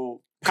Zoro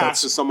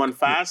passes someone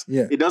fast,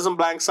 it doesn't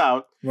blanks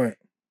out. Right.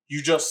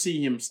 You just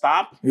see him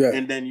stop,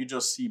 and then you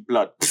just see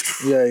blood.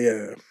 Yeah.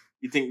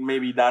 You think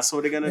maybe that's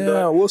what they're gonna do?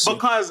 Yeah, we'll see.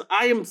 Because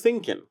I am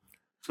thinking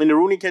in the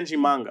Rurouni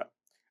Kenshin manga,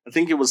 I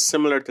think it was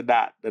similar to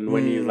that. Than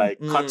when you like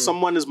cut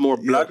someone is more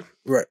blood,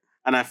 right?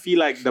 And I feel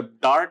like the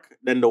dark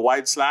than the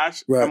white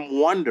slash. Right. I'm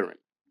wondering,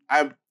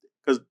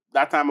 because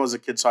that time I was a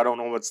kid, so I don't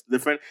know what's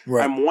different.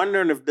 Right. I'm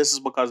wondering if this is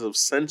because of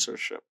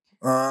censorship.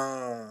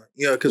 Yeah,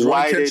 because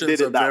why they did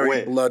it that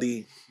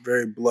way.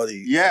 Very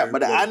bloody. Yeah,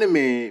 but the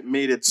anime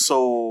made it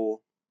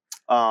so.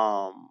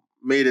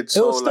 It was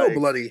still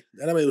bloody.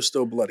 The anime was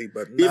still bloody,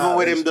 but even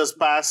with him just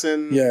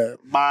passing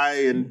by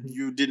and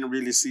you didn't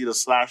really see the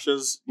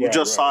slashes. You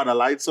just saw the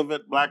lights of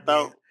it blacked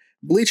out.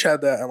 Bleach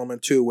had that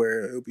element too,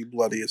 where it would be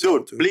bloody as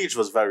well too. Bleach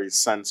was very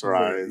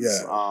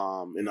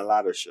censorized. In a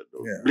lot of shit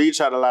though. Yeah. Bleach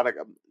had a lot of.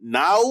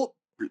 Now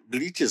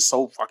Bleach is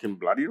so fucking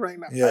bloody right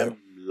now. Yeah. I'm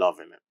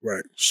loving it.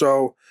 Right.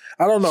 So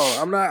I don't know.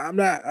 I'm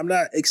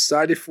not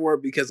excited for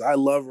it because I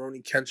love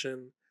Rurouni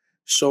Kenshin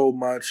so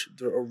much,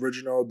 the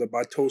original, the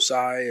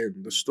Batosai,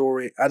 and the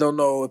story. I don't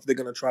know if they're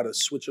gonna try to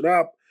switch it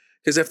up,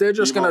 because if they're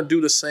just gonna do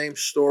the same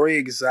story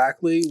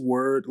exactly,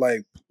 word for word,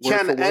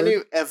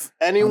 if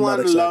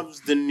anyone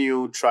loves the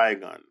new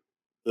Trigun,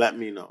 let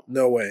me know.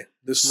 No way.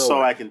 So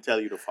I can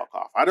tell you to fuck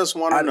off. I just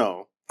want to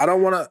know. I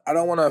don't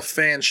want to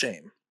fan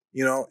shame.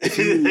 You know, if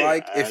you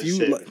like,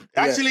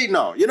 actually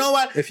no. You know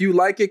what? If you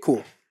like it,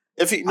 cool.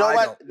 If you know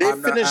what, I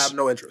have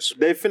no interest.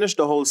 They finished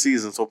the whole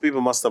season, so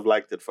people must have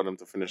liked it for them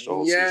to finish the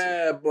whole season.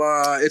 Yeah,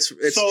 but it's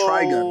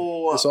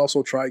Trigun. It's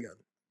also Trigun.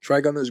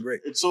 Trigun is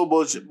great. It's so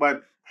bullshit,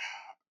 but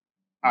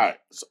all right.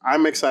 So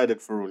I'm excited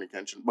for Rurouni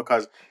Kenshin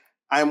because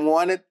I don't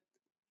want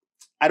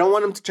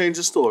him to change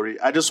the story.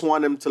 I just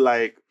want him to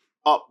like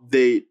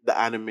update the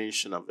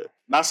animation of it.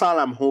 That's all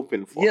I'm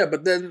hoping for. Yeah,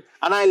 but then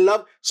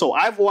so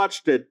I've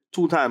watched it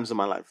 2 times in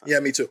my life. Yeah,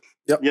 me too.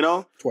 Yep. You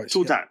know? Twice.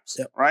 2 times.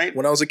 Yep. Right?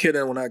 When I was a kid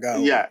and when I got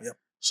older. Yeah. Yep.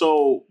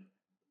 So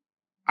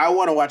I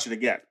want to watch it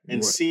again.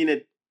 And seeing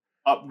it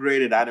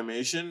upgraded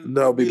animation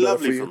that'll be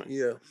lovely for me.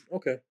 Yeah.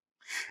 Okay.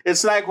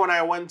 It's like when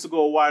I went to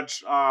go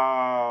watch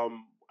I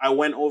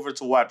went over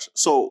to watch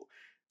so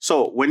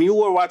when you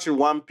were watching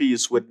One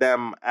Piece with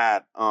them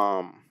at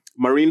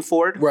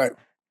Marineford. Right.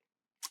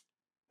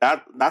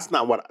 That's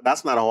not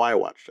how I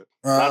watched it.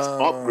 That's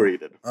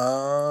upgraded.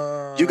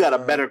 You got a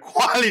better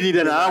quality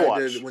than I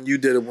watched. When you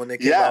did it when they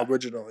came out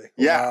originally.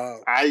 Yeah.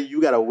 Wow.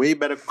 You got a way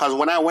better, because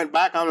when I went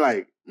back, I'm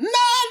like, nah,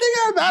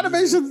 nigga, the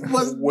animation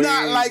was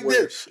not like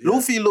this. Yeah.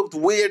 Luffy looked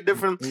way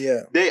different.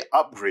 Yeah. They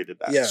upgraded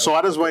that. Yeah. So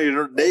I just want you to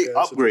know, they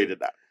upgraded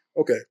that.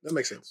 Okay, that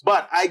makes sense.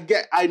 But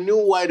I knew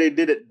why they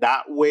did it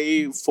that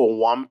way for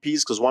One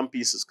Piece, because One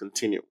Piece is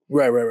continuous.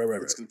 Right.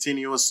 It's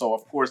continuous, so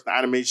of course the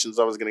animation's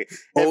always gonna.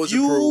 Always If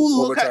you improve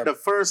over look at time. the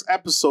first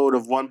episode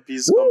of One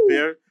Piece Woo!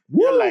 compared,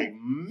 you're like,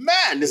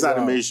 man, this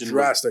animation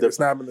drastic. was It's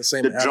not even the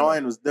same. the anime.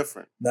 drawing was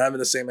different. Not even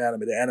the same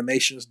anime. The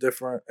animation's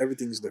different.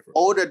 Everything's different.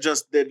 Oda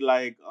just did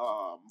like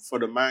for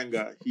the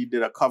manga, he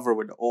did a cover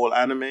with the old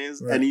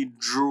animes, Right. and he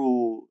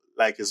drew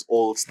like his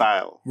old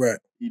style. Right.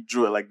 He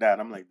drew it like that.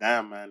 I'm like,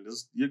 damn, man,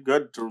 you're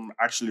good to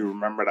actually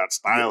remember that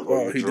style.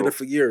 Well, he did it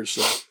for years,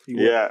 so so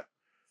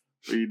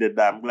he did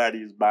that. I'm glad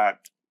he's back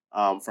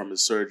from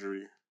his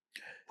surgery.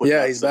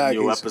 Yeah, he's back.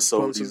 New He's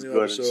episodes. He's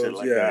good and shit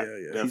like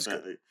that. Yeah.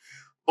 Definitely.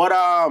 But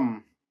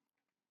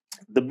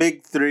the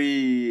big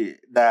three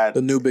that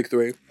the new big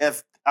three.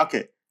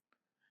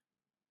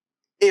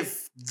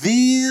 If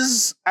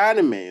these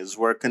animes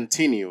were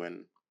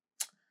continuing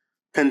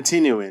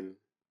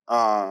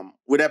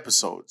with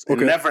episodes and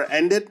never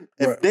ended,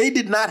 if they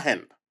did not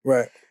end,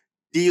 right,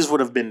 these would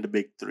have been the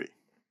big three.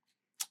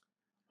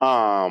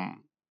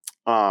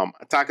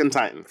 Attack on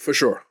Titan. For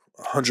sure.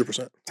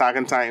 100%. Attack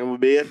on Titan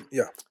would be it.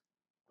 Yeah.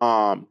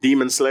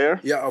 Demon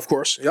Slayer. Yeah, of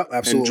course. Yep,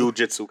 absolutely. And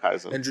Jujutsu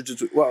Kaisen. And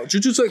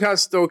Jujutsu Kaisen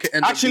still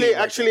can actually,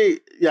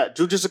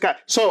 Jujutsu Kaisen.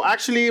 So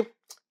actually,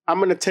 I'm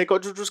gonna take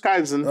out Jujutsu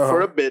Kaisen for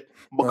a bit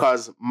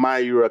because My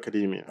Hero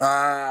Academia.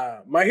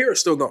 My Hero is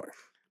still going.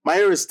 My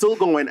Hero is still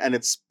going, and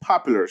it's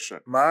popular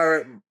shit.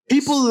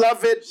 People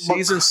love it.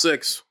 Season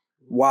 6.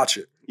 Watch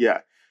it.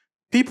 Yeah.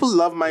 People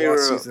love My Hero.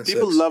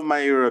 People love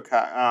My Hero.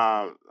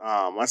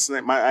 What's the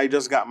name? I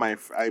just got my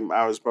friend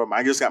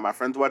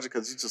to watch it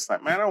because he's just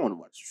like, man, I don't want to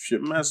watch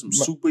shit, man. Some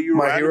superhero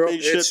My Hero,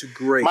 anime shit. it's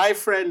great. My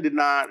friend did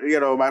not.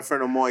 My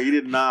friend Amoy, he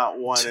did not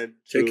want to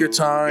take your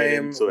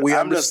time. We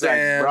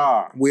understand.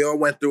 Like, we all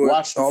went through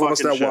it. All of us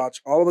that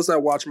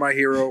shit. watch My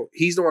Hero.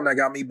 He's the one that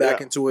got me back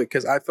into it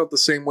because I felt the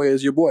same way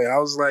as your boy. I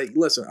was like,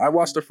 listen, I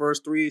watched the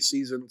first 3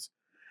 seasons.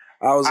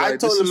 I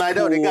told him I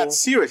know they got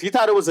serious. He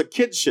thought it was a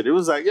kid shit. It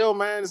was like, yo,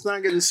 man, it's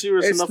not getting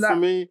serious enough for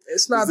me.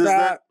 It's not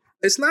that.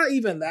 It's not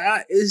even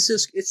that. It's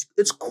just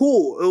it's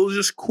cool. It was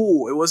just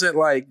cool. It wasn't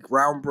like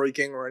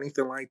groundbreaking or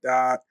anything like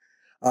that.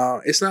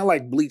 It's not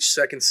like Bleach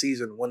second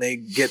season when they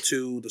get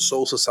to the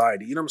Soul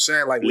Society. You know what I'm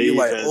saying? Like when you're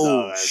like,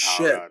 oh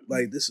shit,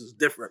 like this is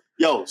different.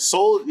 Let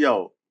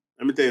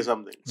me tell you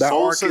something. That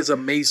arc is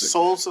amazing.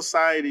 Soul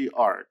Society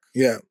arc.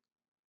 Yeah.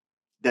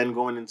 Then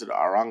going into the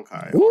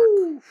Arankai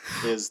arc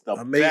is the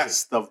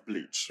best of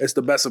Bleach. It's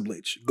the best of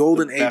Bleach.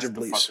 Golden age of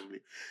Bleach.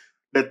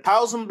 The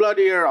 1,000 Blood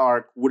Year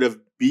arc would have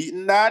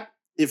beaten that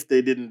if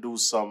they didn't do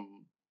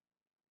some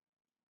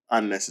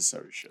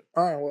unnecessary shit.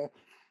 All right, well,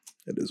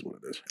 it is what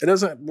it is. It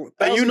doesn't. And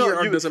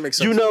doesn't make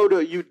sense.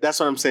 That's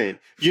what I'm saying.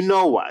 You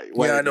know why?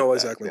 Yeah, I know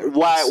exactly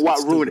why.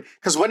 What ruined it?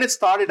 Because when it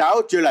started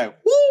out, you're like,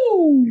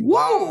 woo,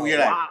 wow, you're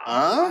like,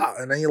 huh?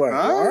 And then you're like,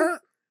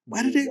 what?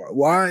 Why did it?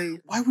 Why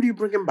would you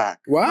bring him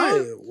back? Why?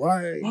 Huh?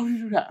 Why would you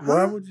do that?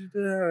 Why would you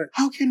do that?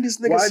 How can this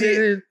nigga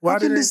see? Why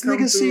did this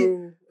nigga see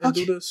and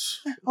do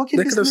this?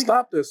 They could have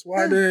stopped this.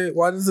 Why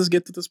does this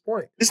get to this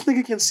point? This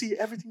nigga can see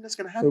everything that's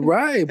gonna happen,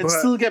 right? And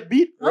still get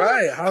beat,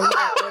 right?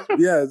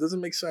 Yeah, it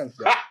doesn't make sense.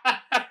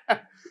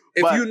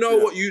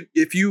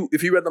 If you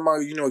read the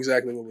manga, you know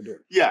exactly what we're doing.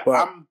 Yeah,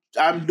 but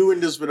I'm doing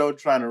this without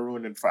trying to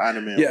ruin it for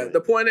anime. Yeah,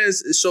 the point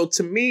is, so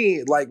to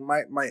me, like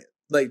my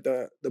like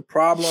the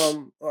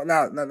problem,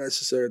 not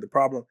necessarily the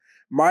problem.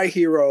 My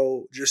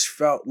Hero just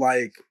felt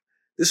like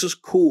this was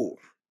cool.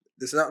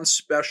 There's nothing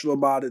special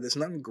about it. There's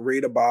nothing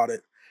great about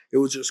it. It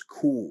was just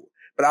cool.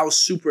 But I was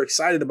super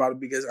excited about it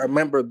because I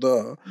remember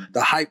the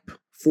hype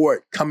for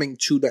it coming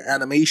to the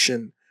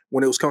animation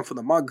when it was coming from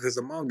the manga because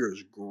the manga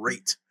is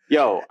great.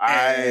 Yo,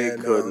 I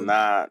could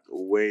not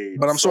wait.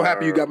 But I'm so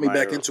happy you got me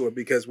back into it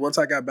because once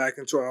I got back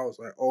into it, I was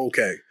like,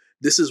 okay,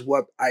 this is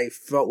what I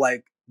felt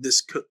like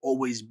this could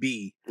always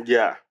be.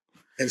 Yeah.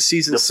 And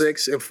season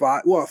 6 and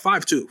 5,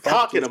 5 too.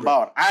 Talking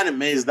about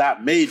animes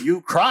that made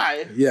you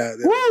cry. Yeah.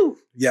 Woo!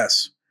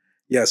 Yes.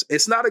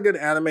 It's not a good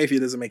anime if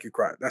it doesn't make you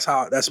cry.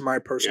 That's my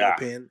personal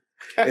opinion.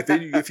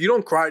 If you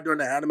don't cry during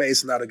the anime,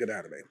 it's not a good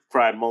anime.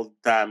 Cried multiple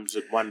times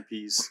with One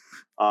Piece.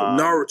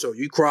 Naruto,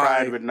 you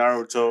cried with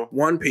Naruto.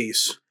 One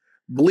Piece.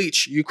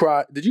 Bleach, you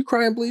cried. Did you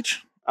cry in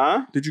Bleach?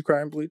 Huh? Did you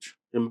cry in Bleach?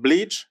 In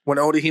Bleach? When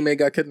Orihime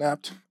got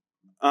kidnapped?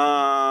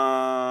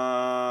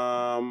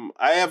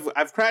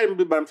 I've cried in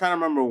Bleach, but I'm trying to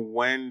remember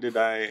when did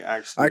I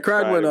actually. I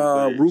cried when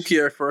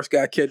Rukia first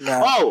got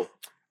kidnapped.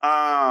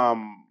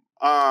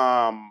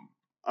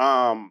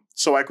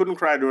 So I couldn't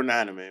cry during the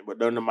anime, but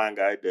during the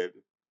manga I did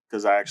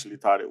because I actually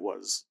thought it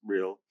was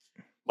real.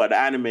 But the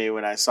anime,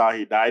 when I saw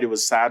he died, it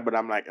was sad. But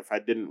I'm like, if I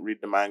didn't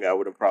read the manga, I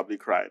would have probably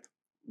cried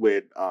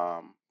with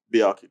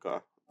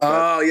Byakuya.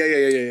 Oh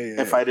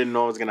yeah. If I didn't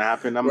know it was gonna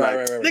happen, I'm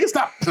nigga,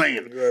 stop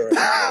playing.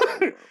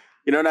 Right.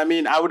 You know what I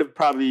mean? I would have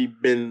probably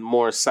been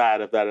more sad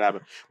if that had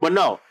happened. But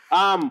no.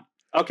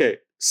 Okay.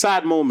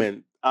 Sad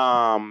moment.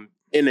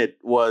 In it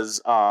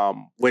was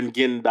when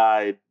Gin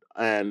died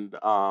and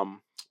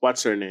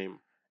what's her name?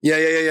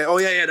 Yeah. Oh,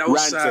 yeah. That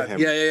was ran sad. to him.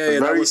 Yeah. Very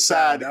that was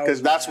sad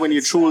because that's when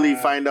you truly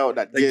find out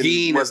that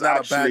Gin was not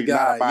actually a bad guy.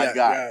 not a bad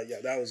guy.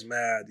 Yeah. That was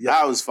mad. Yeah.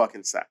 That was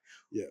fucking sad.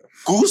 Yeah.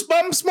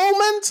 Goosebumps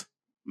moment,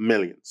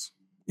 millions.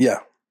 Yeah.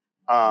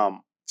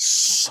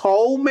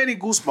 So many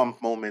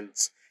goosebump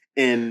moments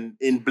in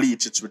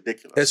Bleach. It's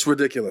ridiculous. It's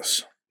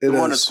ridiculous. The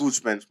one is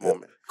goosebumps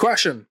moment.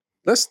 Question.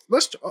 Let's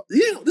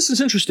this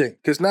is interesting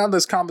because now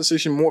this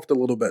conversation morphed a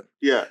little bit.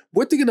 Yeah.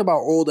 We're thinking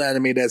about old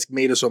anime that's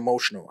made us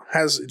emotional.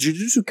 Has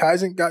Jujutsu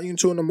Kaisen got you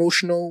into an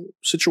emotional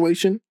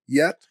situation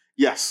yet?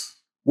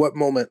 Yes. What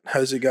moment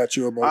has it got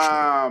you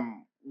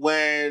emotional?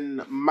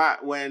 When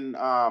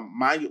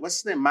Magu,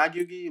 what's his name?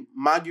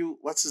 Magu,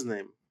 what's his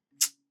name?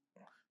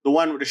 The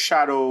one with the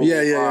shadow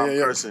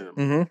person.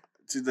 Mm-hmm.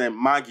 It's his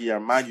name, Magi or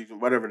Magu,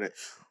 whatever it is.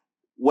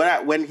 When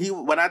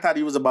I thought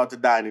he was about to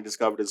die and he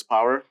discovered his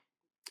power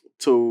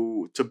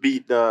to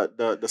beat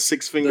the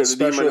six fingers,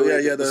 the special,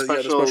 the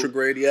special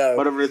grade,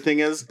 whatever the thing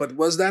is. But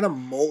was that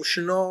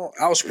emotional?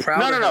 I was proud.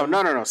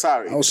 No.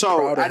 Sorry.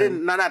 I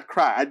didn't not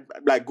cry. I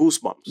like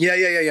goosebumps. Yeah.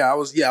 I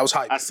was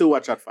hyped. I still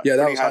watch that fight. Yeah,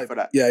 that was hyped for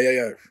that.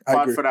 Yeah.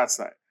 I agree. For that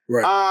side.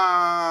 Right.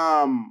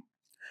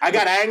 I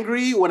got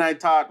angry when I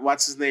thought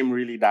what's his name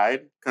really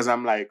died because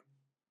I'm like,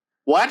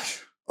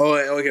 what? Oh,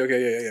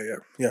 okay,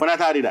 yeah. When I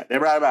thought he died,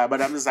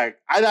 but I'm just like,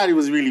 I thought he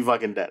was really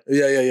fucking dead.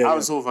 Yeah. I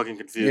was so fucking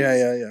confused.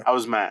 Yeah. I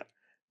was mad.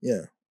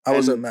 Yeah, I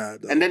wasn't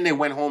mad. Though. And then they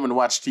went home and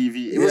watched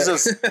TV. It was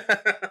just,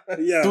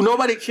 do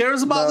nobody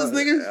cares about this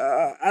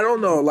nigga? I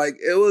don't know. Like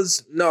it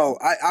was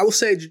I will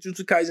say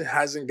Jujutsu Kaisen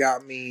hasn't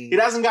got me.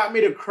 It hasn't got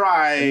me to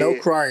cry. No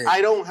crying.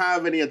 I don't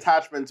have any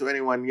attachment to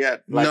anyone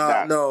yet.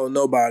 No,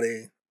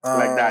 nobody.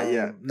 Like that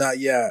yet. Not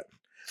yet.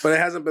 But it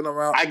hasn't been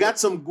around. I got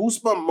some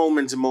goosebump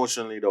moments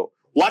emotionally though.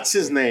 What's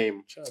his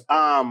name?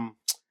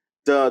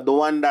 The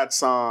one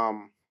that's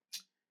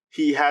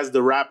he has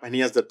the rap and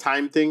he has the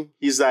time thing.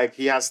 He's like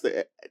he has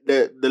the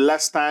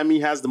less time he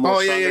has, the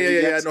more. Yeah. I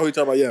know who you're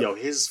talking about. Yeah. Yo,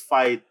 his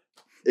fight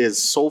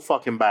is so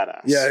fucking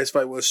badass. Yeah, his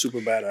fight was super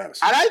badass.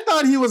 And I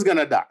thought he was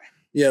gonna die.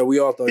 Yeah, we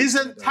all thought his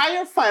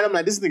entire fight. I'm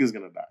like, this nigga's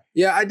gonna die.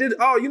 Yeah, I did.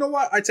 Oh, you know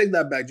what? I take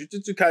that back.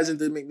 Jujutsu Kaisen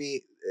didn't make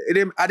me.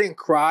 I didn't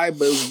cry,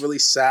 but it was really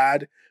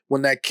sad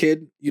when that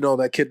kid,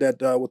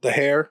 that with the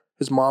hair,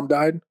 his mom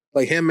died.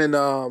 Like him and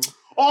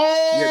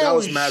Oh, yeah, that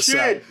was mad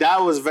sad.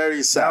 That was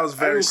very sad. That was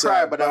very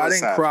sad. But I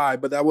didn't cry,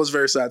 but that was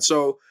very sad.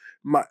 So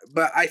but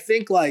I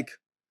think I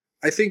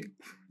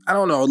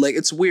don't know, like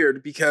it's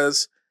weird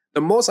because the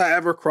most I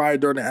ever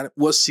cried during the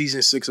was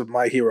season 6 of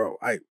My Hero.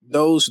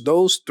 Those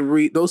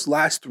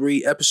last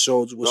 3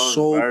 episodes was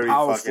so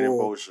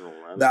powerful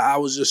that I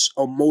was just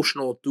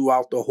emotional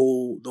throughout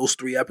those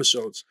 3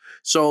 episodes.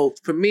 So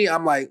for me,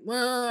 I'm like,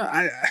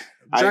 well,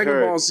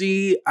 Dragon Ball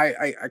Z.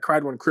 I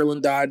cried when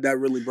Krillin died. That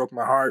really broke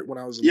my heart when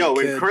I was a little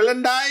kid. When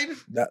Krillin died,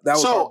 that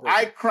was so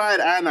I cried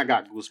and I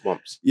got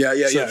goosebumps. Yeah.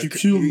 So you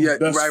killed my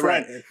best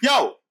friend.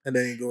 Yo, and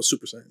then he goes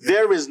Super Saiyan. Yeah.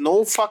 There is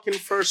no fucking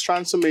first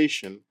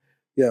transformation.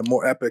 Yeah,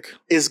 more epic.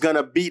 Is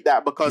gonna beat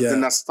that because the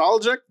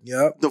nostalgic,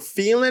 the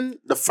feeling,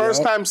 the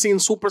first time seeing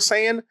Super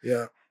Saiyan,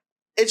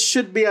 it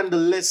should be on the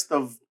list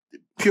of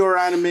pure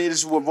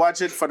animators who have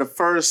watched it for the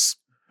first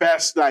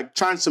best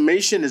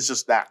transformation. Is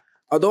just that.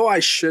 Although I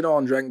shit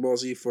on Dragon Ball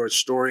Z for its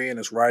story and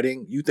its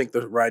writing, you think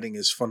the writing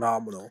is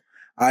phenomenal.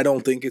 I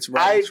don't think it's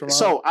phenomenal.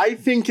 So I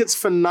think it's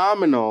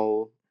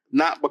phenomenal,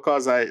 not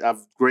because I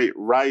have great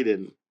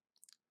writing.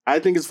 I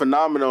think it's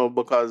phenomenal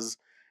because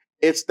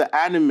it's the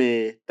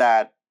anime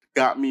that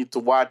got me to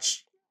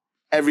watch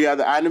every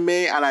other anime,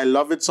 and I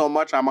love it so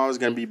much, I'm always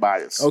going to be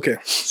biased. Okay,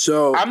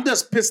 so I'm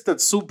just pissed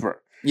at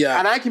Super. Yeah.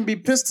 And I can be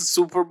pissed at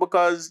Super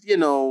because,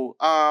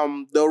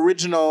 the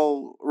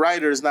original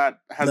writer has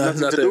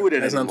nothing to do with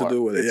it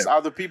anymore. It's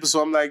other people,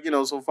 so I'm like,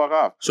 so fuck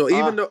off. So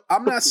even though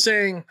I'm not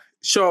saying...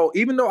 So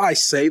even though I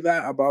say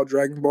that about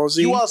Dragon Ball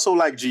Z... You also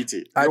like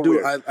GT. I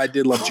do. I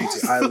did love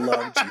GT. I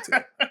love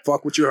GT.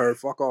 Fuck what you heard.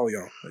 Fuck all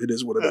y'all. It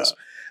is what it is.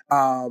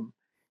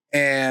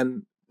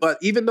 But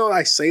even though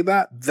I say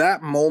that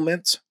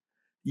moment...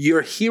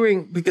 You're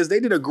hearing, because they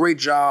did a great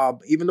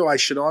job, even though I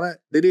shit on it,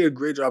 they did a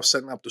great job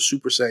setting up the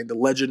Super Saiyan, the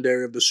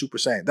legendary of the Super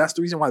Saiyan. That's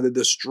the reason why they're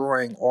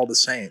destroying all the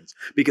Saiyans,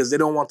 because they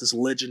don't want this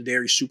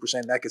legendary Super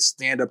Saiyan that could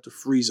stand up to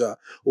Frieza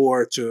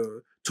or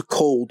to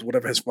Cold,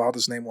 whatever his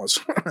father's name was,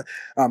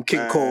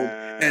 King Cold,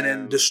 and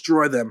then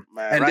destroy them.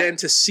 Then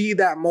to see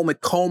that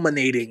moment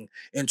culminating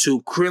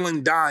into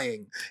Krillin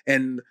dying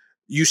and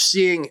you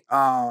seeing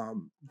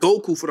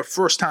Goku for the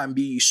first time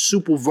be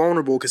super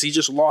vulnerable because he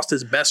just lost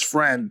his best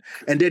friend,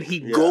 and then he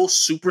goes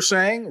Super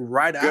Saiyan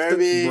right after.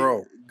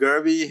 Bro,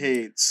 Gerby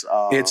hates.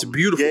 It's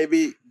beautiful.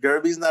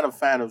 Gerby's not a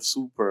fan of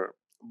Super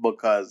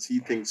because he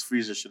thinks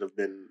Frieza should have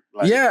been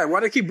like. Yeah, why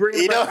do they keep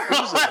bringing it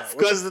back?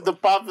 Because of the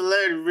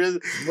popularity.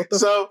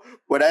 So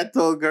when I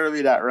told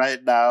Gerby that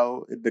right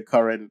now in the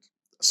current.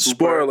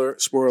 Spoiler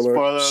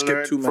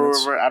skip 2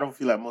 minutes. I don't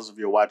feel like most of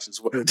you are watching.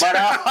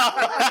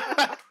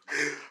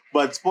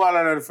 But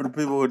spoiler alert for the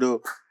people who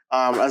do.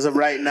 As of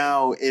right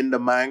now in the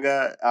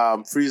manga,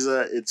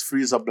 Frieza, it's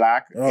Frieza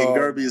Black. And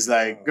Gerby's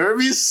like,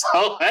 Gerby's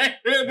so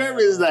angry.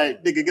 Gerby's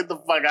like, nigga, get the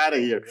fuck out of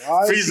here.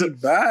 Why Frieza, is he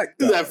back?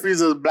 He's that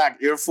Frieza's Black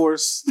Air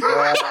Force. Oh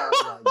my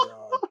god.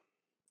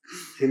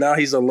 Now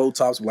he's a low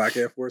tops Black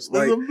Air Force.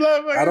 Like,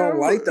 I don't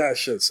like that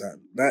shit, son.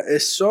 That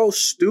is so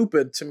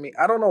stupid to me.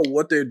 I don't know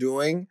what they're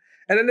doing.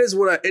 And it is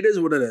what it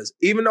is.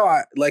 Even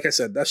though like I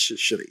said, that's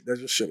just shitty.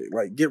 That's just shitty.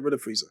 Like, get rid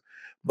of Frieza.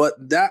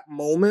 But that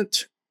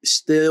moment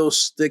still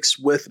sticks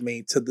with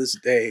me to this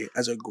day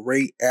as a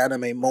great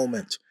anime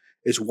moment,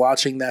 is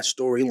watching that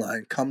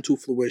storyline come to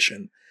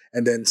fruition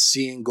and then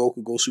seeing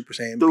Goku go Super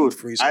Saiyan beat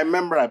Frieza. I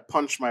remember I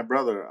punched my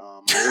brother.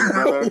 My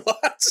brother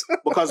what?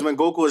 Because when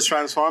Goku was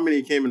transforming,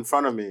 he came in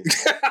front of me.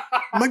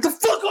 I'm like, the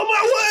fuck on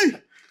my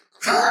way!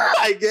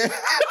 I get.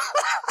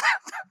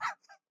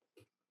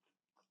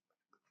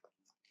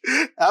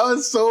 I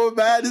was so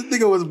mad. This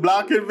nigga was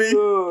blocking me.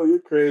 Oh, you're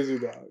crazy,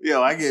 dog.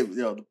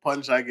 The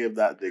punch I gave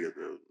that nigga,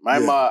 dude. My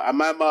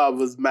mom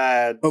was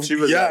mad. She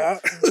was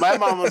like, my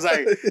mom was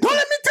like, don't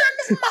let me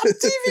turn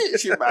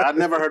this TV. I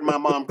never heard my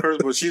mom curse,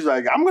 but she's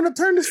like, I'm gonna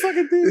turn this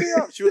fucking TV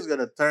off. She was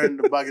gonna turn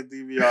the fucking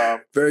TV off.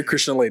 Very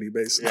Christian lady,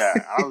 basically. Yeah,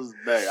 I was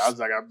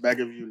like, I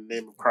beg of you, in the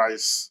name of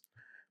Christ.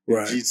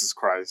 Right. Jesus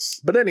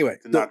Christ. But anyway,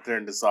 do not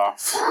turn this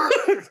off.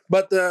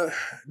 But the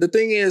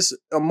thing is,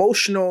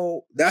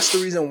 emotional, that's the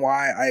reason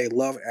why I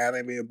love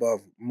anime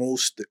above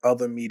most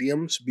other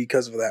mediums,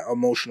 because of that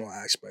emotional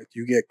aspect.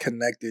 You get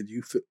connected,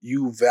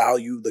 you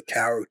value the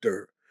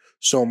character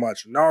so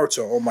much.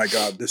 Naruto, oh my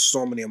god, there's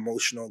so many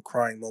emotional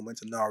crying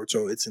moments in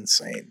Naruto. It's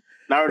insane.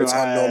 Naruto it's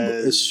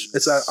unnumbered.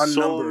 It's unnumbered.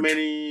 So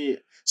many.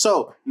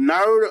 So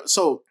Naruto,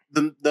 so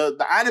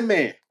the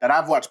anime that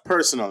I've watched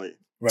personally,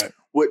 right,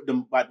 what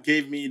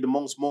gave me the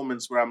most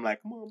moments where I'm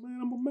like, come on, man,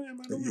 I'm a man,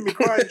 don't get me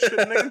crying, shit,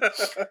 nigga.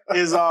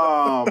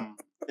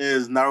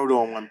 Is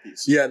Naruto and One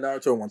Piece. Yeah,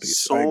 Naruto and One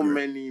Piece. So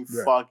many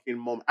fucking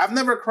moments. I've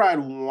never cried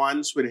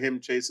once with him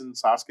chasing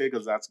Sasuke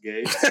because that's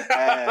gay,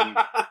 and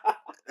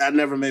that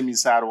never made me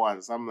sad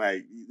once. I'm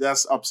like,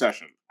 that's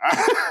obsession.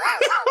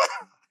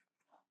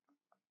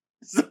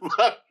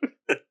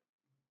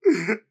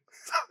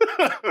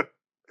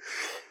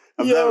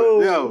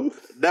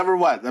 Never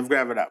once. I've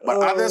grabbed it up. But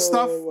other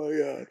stuff,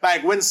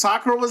 like when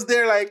Sakura was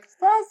there, like,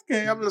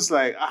 Sasuke, I'm just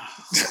like,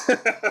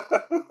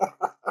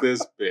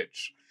 this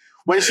bitch.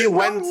 When she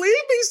went, I'm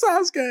leaving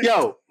Sasuke.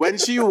 You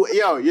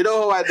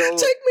know how I know.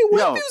 Take me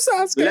with you,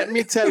 Sasuke. Let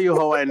me tell you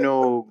how I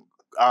know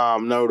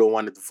Naruto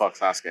wanted to fuck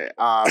Sasuke.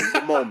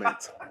 The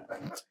moment.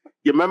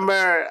 You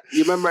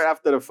remember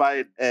after the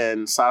fight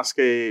and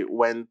Sasuke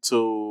went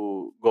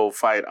to go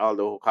fight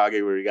Aldo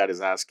Hokage where he got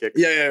his ass kicked?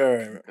 Yeah,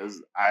 right.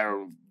 Because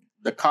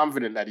the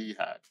confidence that he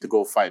had to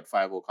go fight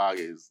 5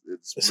 Hokage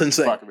it's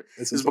insane.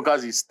 It's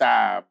because he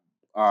stabbed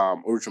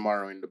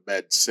Orochimaru in the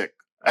bed sick.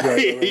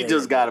 He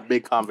just got a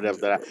big confidence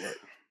that.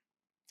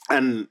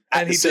 And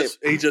he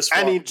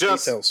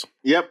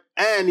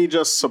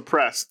just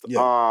suppressed.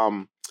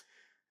 Yeah.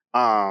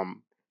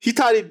 He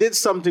thought he did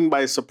something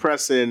by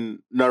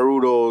suppressing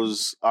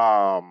Naruto's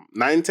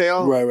Nine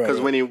Tail. Right. Because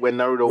when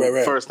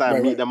Naruto first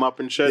time beat them up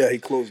and shit. Yeah, he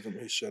closed him.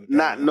 He shut it down.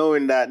 Not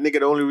knowing that, nigga,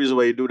 the only reason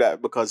why he do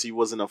that because he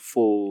wasn't a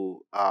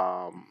full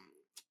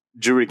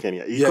Juriken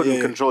yet. He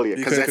couldn't control it.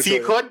 Because if he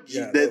could,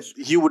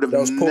 he would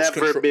have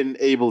never been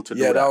able to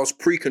do that. Yeah, that was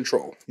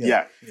pre-control.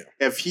 Yeah.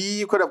 If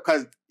he could have,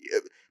 because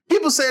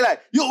people say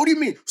like, yo, what do you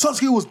mean?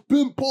 Sasuke was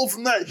being pulled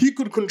from that. He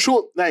could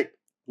control. Like,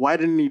 why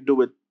didn't he do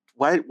it?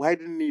 Why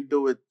didn't he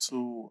do it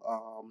to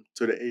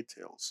the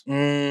Eight-Tails?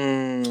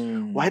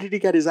 Why did he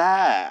get his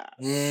ass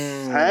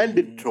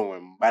handed to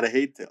him by the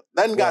Eight-Tails?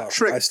 Then got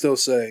tricked. I still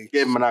say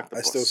gave him an octopus.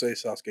 I still say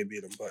Sasuke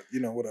beat him, but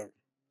whatever.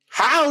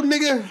 How,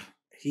 nigga?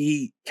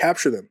 He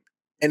captured him.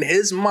 In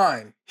his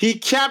mind. He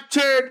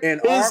captured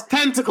his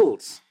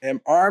tentacles.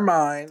 In our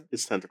mind.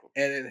 His tentacles.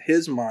 And in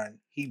his mind,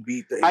 he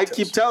beat the Eight-Tails. I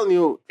keep telling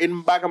you, in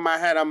the back of my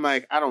head, I'm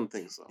like, I don't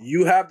think so.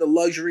 You have the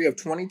luxury of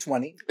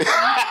 2020.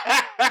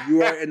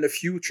 You are in the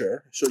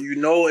future, so you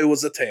know it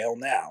was a tail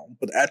now.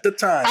 But at the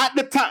time,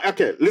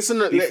 okay, listen.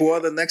 Before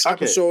the next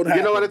episode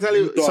happened, you know what I tell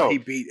you? Thought he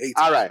beat Eight-Tails.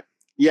 All right,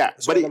 yeah,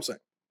 that's what I'm saying.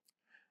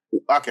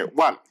 Okay,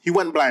 one, he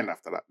went blind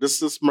after that.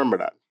 Just remember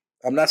that.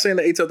 I'm not saying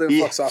the Eight-Tails didn't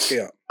fuck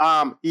Sasuke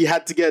up. He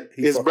had to get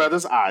his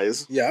brother's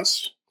eyes.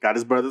 Yes. Got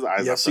his brother's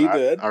eyes. Yes, he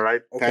did. All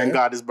right. Okay. Thank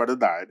God his brother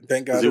died.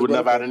 Thank God he wouldn't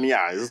have had any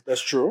eyes.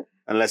 That's true.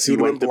 Unless he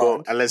went to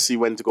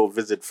go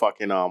visit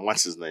fucking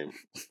what's his name?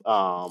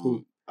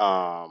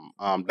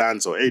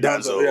 Danzo. Hey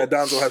Danzo. Yeah,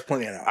 Danzo has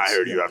plenty of eyes. I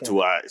heard you have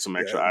 2 eyes, some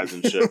extra eyes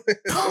and shit.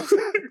 Danzo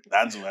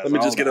has. Let me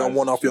just get on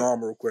one off your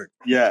arm real quick.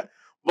 Yeah.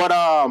 But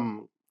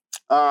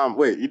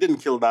wait, he didn't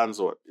kill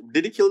Danzo.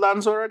 Did he kill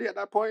Danzo already at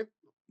that point?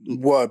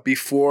 What,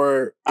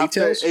 before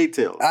Eight-Tails?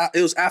 Eight-Tails.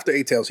 It was after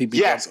Eight-Tails. He beat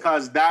Yes,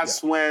 because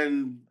that's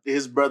when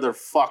his brother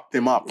fucked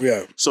him up.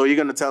 Yeah. So you're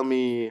gonna tell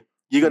me.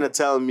 That's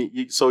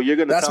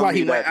why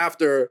he went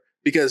after,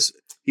 because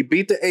he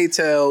beat the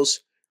Eight-Tails.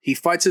 He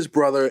fights his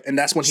brother, and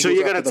that's when he. So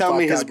you're gonna tell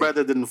me his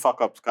brother didn't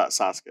fuck up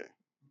Sasuke?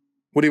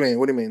 What do you mean?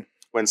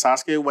 When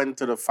Sasuke went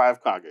to the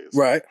 5 Kages,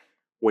 right?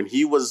 when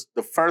he was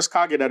the first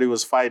Kage that he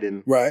was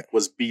fighting Right.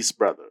 was Beast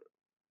brother.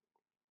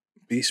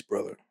 Beast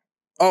brother.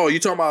 Oh, you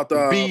talking about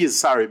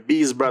Beast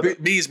brother.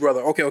 Beast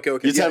brother. Okay.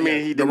 You tell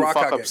me he didn't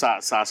fuck up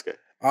Sasuke.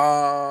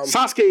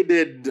 Sasuke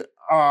did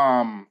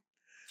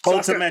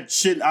ultimate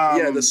shit.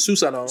 The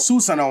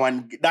Susanoo,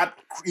 and that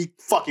he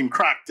fucking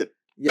cracked it.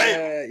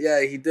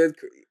 Yeah, he did.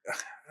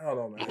 I don't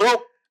know, man.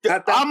 Broke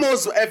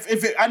almost.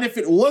 If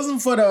it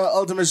wasn't for the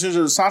ultimate shit,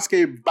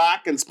 Sasuke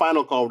back and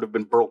spinal cord would have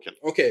been broken.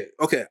 Okay.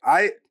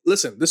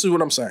 Listen. This is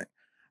what I'm saying.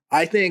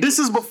 I think this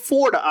is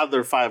before the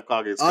other 5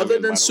 Kages. Other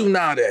than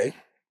Tsunade,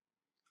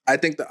 I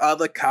think the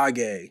other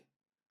Kage,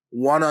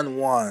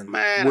 one-on-one,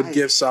 would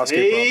give Sasuke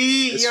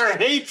problems. Your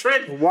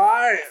hatred.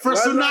 Why? For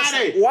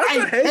Tsunade. Why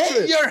the hatred?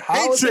 Hate your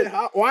hatred.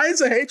 Why is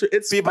it hatred?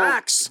 It's people,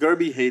 facts.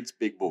 Gerby hates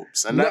big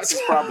boobs, and that's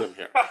his problem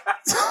here.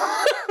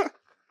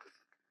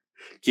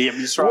 Can't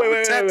be strong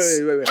with tits.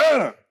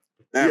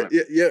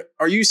 Wait. Yeah.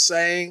 Are you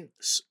saying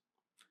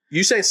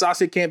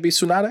Sasuke can't be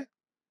Tsunade?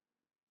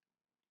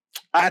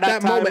 At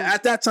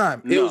that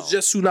time, no. It was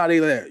just Tsunade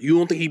there. You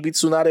don't think he beat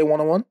Tsunade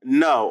one-on-one?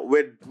 No,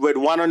 with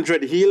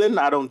 100 healing,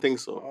 I don't think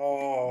so.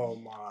 Oh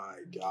my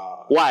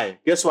god! Why?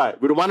 Guess why?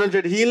 With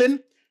 100 healing,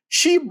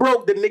 she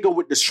broke the nigga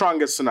with the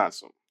strongest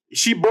Sanatsu.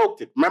 She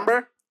broke it.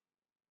 Remember?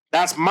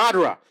 That's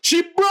Madara.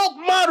 She broke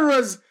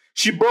Madara's.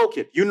 She broke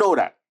it. You know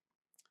that.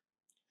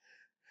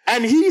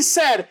 And he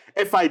said,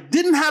 if I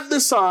didn't have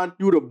this on,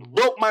 you would have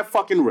broke my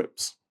fucking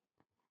ribs.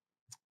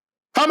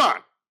 Come on.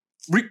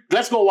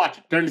 Let's go watch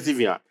it. Turn the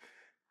TV on.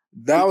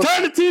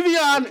 Turn the TV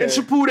on in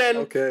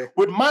Shippuden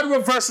with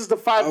Madara versus the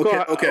 5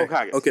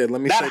 Hokages. Okay,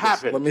 let me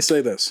say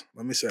this.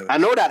 I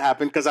know that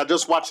happened because I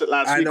just watched it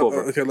last week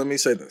over. Okay, let me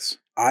say this.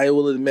 I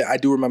will admit, I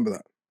do remember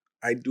that.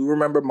 I do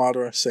remember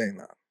Madara saying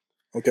that.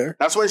 Okay?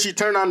 That's when she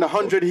turned on the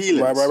 100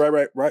 healings.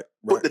 Right.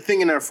 Put the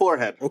thing in her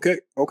forehead. Okay.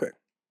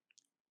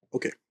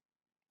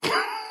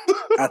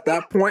 At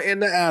that point in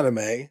the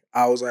anime,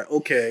 I was like,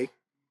 okay,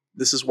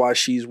 this is why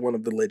she's one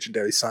of the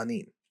legendary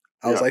Sannin.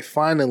 I was like,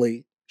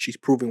 finally, she's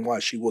proving why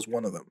she was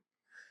one of them.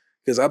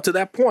 Because up to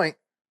that point,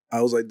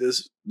 I was like,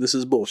 this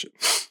is bullshit.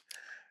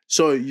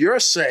 So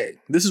you're saying,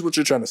 this is what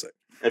you're trying to say.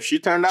 If she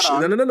turned that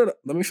on. No.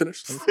 Let me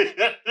finish.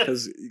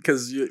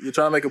 Because you're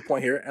trying to make a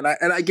point here. And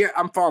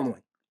I'm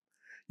following.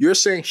 You're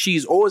saying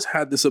she's always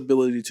had this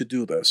ability to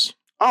do this.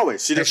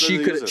 Always.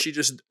 She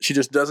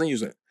just doesn't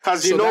use it.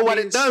 Because you know what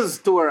it does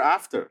to her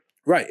after.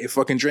 Right. It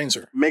fucking drains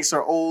her. Makes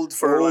her old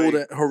for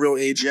at her real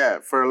age. Yeah,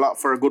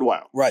 for a good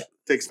while. Right.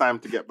 Takes time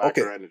to get back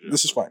her energy.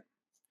 This is fine.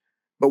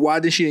 But why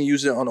did she didn't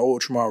use it on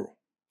Orochimaru?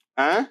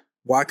 Huh?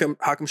 How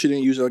come she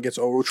didn't use it against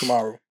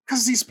Orochimaru?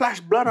 Because he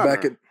splashed blood on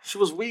her. She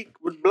was weak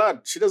with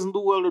blood. She doesn't do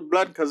well with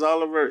blood because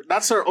all of her.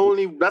 That's her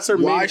main weakness.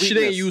 Why she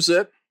didn't use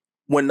it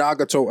when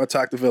Nagato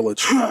attacked the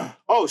village?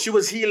 Oh, she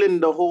was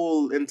healing the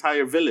whole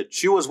entire village.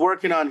 She was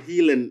working on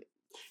healing.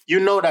 You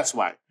know that's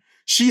why.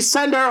 She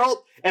sent her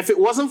whole. If it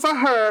wasn't for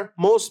her,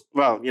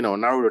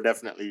 Naruto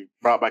definitely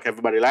brought back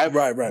everybody alive.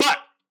 Right. But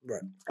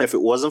if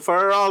it wasn't for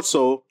her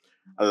also,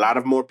 a lot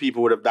of more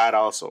people would have died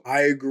also.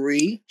 I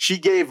agree. She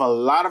gave a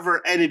lot of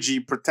her energy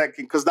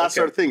protecting, because that's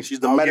her thing. She's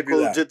the medical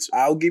jutsu.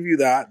 I'll give you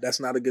that. That's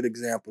not a good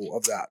example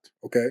of that.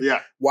 Okay? Yeah.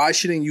 Why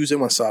she didn't use it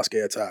when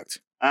Sasuke attacked?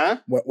 Huh?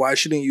 Why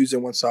she didn't use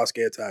it when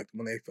Sasuke attacked?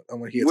 When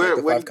he attacked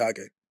the 5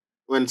 Kage?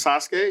 When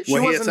Sasuke? She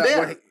wasn't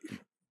there.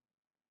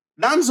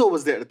 Danzo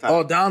was there at the time.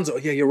 Oh,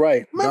 Danzo. Yeah, you're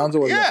right. Danzo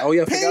was there. Oh,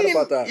 yeah, I forgot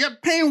about that. Yeah,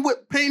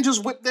 Pain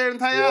just whipped their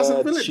entire ass in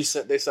the village.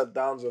 They said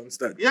Danzo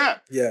instead. Yeah.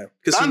 Yeah.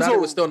 Because Tsunade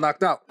was still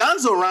knocked out.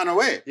 Danzo ran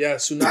away. Yeah,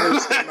 Tsunade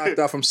was still knocked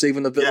out from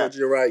saving the village.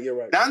 Yeah. You're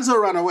right.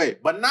 Danzo ran away.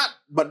 But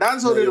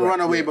Danzo didn't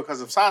run away because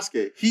of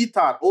Sasuke. He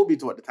thought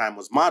Obito at the time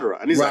was Madara.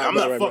 And he's like, I'm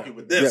not fucking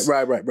with this.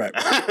 Yeah, right.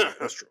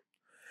 That's true.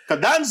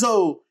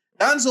 Because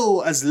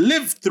Danzo has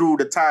lived through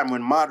the time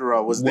when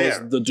Madara was there.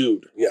 The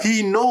dude. Yeah.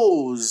 He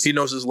knows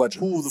his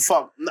legend. Who the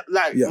fuck?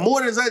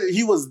 More than that,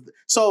 he was.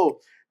 So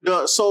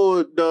the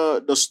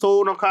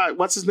stone. Okay,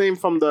 what's his name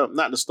from the?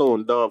 Not the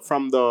stone.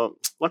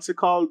 What's it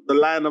called? The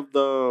land of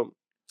the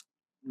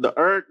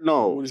earth.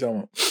 No. What are you talking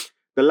about?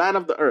 The land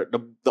of the earth.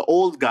 The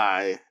old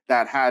guy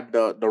that had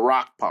the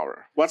rock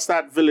power. What's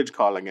that village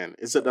called again?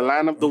 Is it the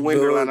land of the wind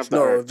or land of the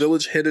earth? No,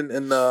 village hidden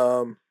in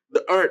the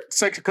earth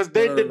section, because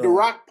they did the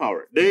rock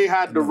power. They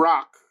had the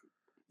rock.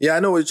 Yeah, I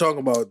know what you're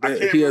talking about.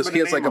 He has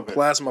like a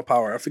plasma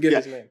power. I forget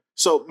his name.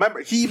 So remember,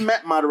 he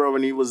met Madara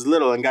when he was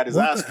little and got his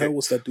ass kicked. What the hell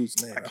was that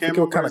dude's name? I forget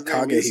what kind of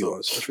Kage he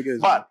was. I forget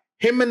his name. But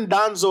him and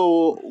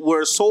Danzo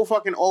were so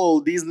fucking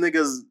old. These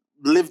niggas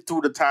lived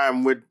through the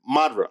time with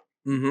Madara.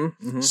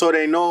 Mm-hmm. So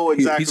they know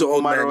exactly. He's an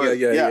old man.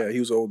 Yeah. He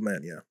was an old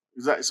man. Yeah.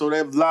 Exactly. So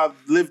they've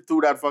lived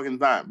through that fucking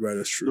time. Right.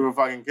 That's true. They were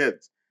fucking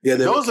kids. Yeah,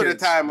 those are the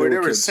time where they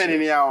were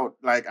sending you out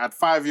like at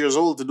 5 years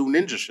old to do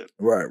ninja shit.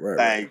 Right.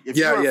 Like if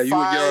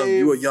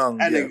you were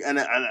young. And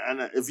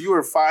if you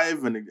were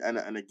 5 and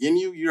a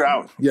Ginyu, you're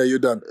out. Yeah, you're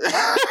done.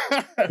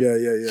 Yeah.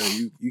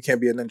 You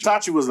can't be a ninja.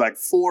 Tachi was like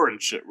 4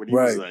 and shit when he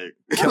was like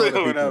killing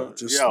people,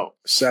 just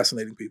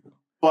assassinating people.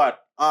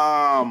 But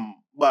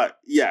But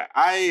yeah,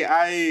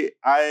 I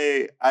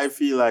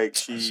feel like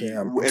she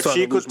if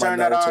she could turn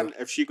it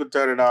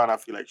on, I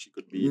feel like she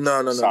could be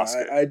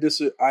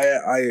Sasuke.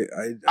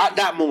 I at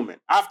that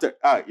moment after.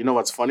 You know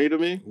what's funny to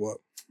me? What?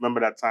 Remember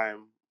that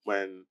time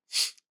when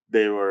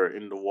they were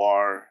in the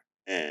war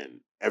and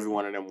every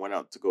one of them went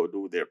out to go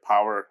do their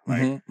power,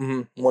 like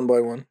one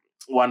by one.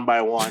 One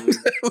by one,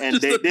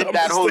 and they did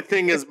that whole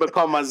thing has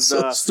become as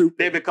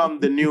they become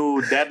the new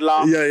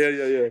deadlock.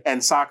 Yeah.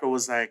 And Sakura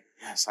was like,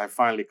 "Yes, I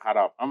finally caught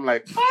up." I'm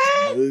like,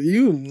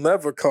 "You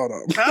never caught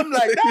up." I'm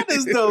like, "That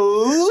is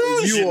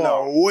delusional. You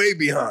are way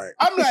behind."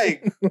 I'm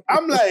like,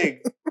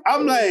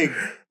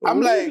 what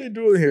are they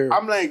doing here?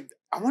 I'm like,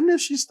 I wonder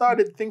if she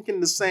started thinking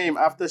the same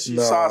after she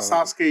saw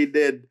Sasuke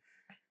did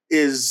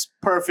is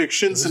perfect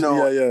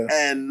Shinsuno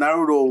and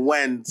Naruto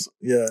went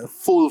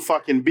full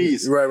fucking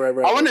beast. Right.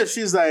 I wonder if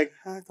she's like,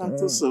 I thought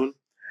too soon.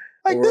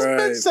 Like this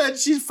bitch said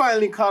she's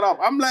finally caught up.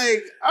 I'm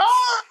like,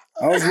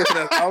 I was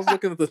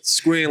looking at the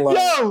screen like,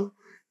 yo,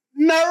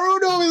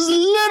 Naruto is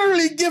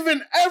literally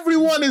giving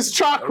everyone his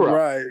chakra.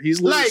 Right. He's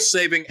literally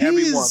saving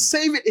everyone.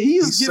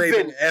 He's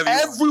giving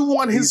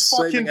everyone his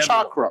fucking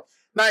chakra.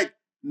 Like,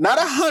 not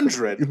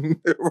 100,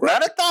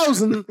 not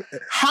 1,000,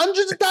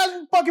 hundreds of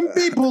thousands of fucking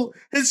people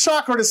his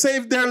chakra to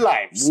save their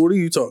lives. What are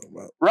you talking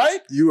about?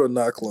 Right? You are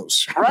not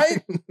close.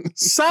 Right?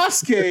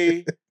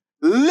 Sasuke,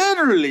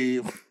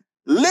 literally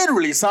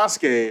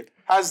Sasuke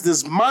has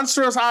this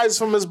monstrous eyes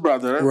from his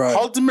brother. Right.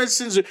 Ultimate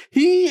Shinju.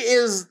 He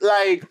is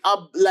like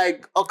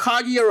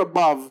Okage or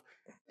above.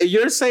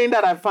 You're saying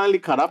that I finally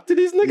caught up to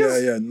these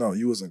niggas? Yeah. No,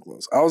 you wasn't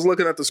close. I was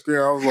looking at the screen.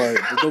 I was like,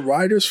 did the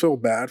writers feel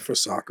bad for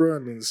Sakura?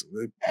 And they put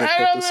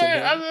this in there?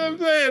 That's what I'm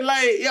saying.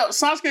 Like, yo,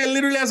 Sasuke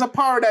literally has a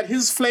power that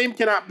his flame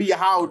cannot be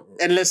out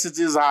unless it's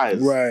his eyes.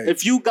 Right.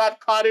 If you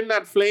got caught in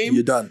that flame,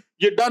 you're done.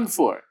 You're done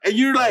for. And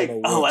you're like,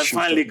 I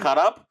finally caught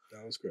up.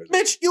 That was crazy.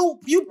 Bitch,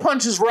 you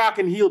punch his rock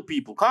and heal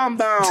people. Calm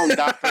down,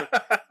 doctor.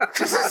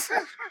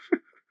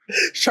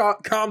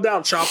 Calm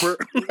down, Chopper.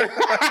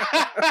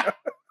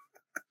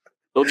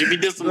 Don't you be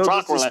dissing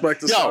Chopper like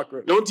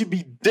that. Don't you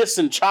be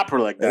dissing Chopper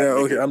like that. Yeah,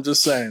 okay. I'm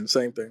just saying,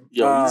 same thing.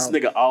 Yo, this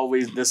nigga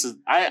always disses.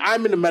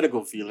 I'm in the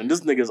medical field, and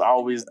this nigga's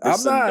always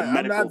dissing the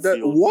medical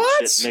field.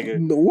 What? Shit,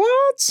 nigga.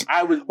 What?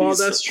 I would.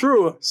 That's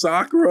true.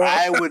 Sakura.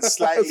 I would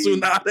slightly.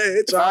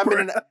 Tsunade,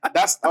 Chopper.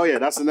 That's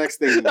the next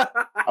thing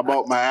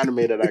about my anime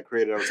that I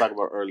created. I was talking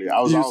about earlier. I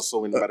was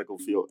also in the medical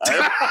field.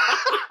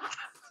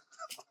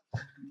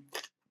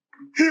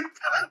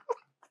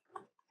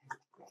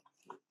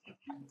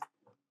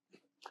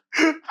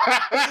 You're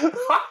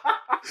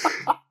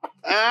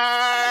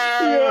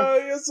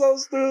so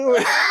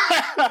stupid.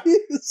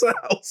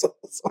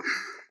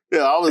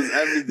 Yeah, I was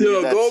everything.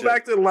 Go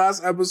back to the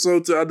last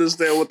episode to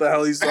understand what the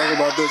hell he's talking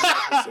about this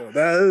episode.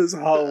 That is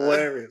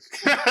hilarious.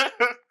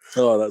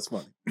 Oh, that's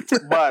funny.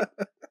 But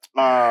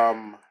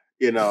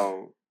this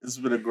has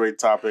been a great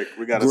topic.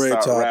 We gotta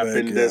start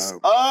wrapping this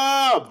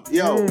up.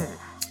 Yo.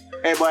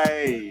 Hey,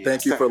 boy.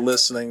 Thank you for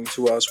listening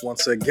to us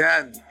once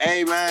again.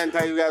 Hey, man.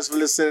 Thank you guys for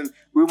listening.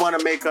 We want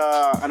to make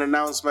an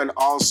announcement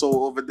also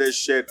over this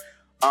shit.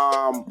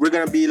 We're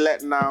going to be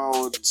letting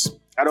out,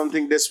 I don't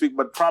think this week,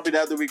 but probably the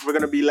other week, we're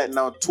going to be letting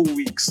out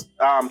 2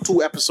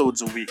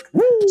 episodes a week.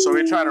 Woo! So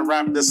we're trying to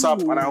wrap this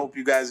up, and I hope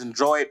you guys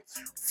enjoy it.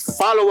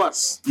 Follow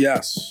us.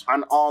 Yes.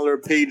 On all our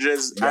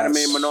pages, yes.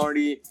 Anime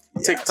Minority,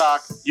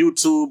 TikTok,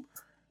 YouTube,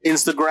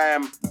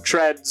 Instagram,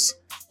 Threads.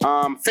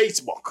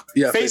 Facebook.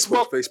 Yeah,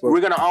 Facebook.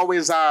 We're gonna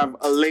always have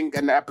a link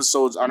in the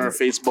episodes on our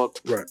Facebook.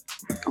 Right.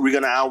 We're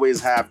gonna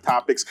always have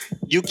topics.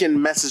 You can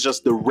message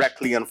us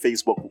directly on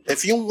Facebook.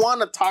 If you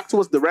want to talk to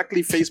us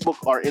directly, Facebook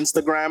or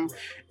Instagram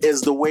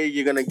is the way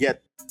you're gonna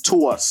get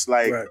to us.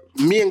 Like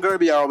me and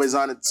Gerby are always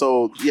on it,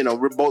 so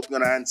we're both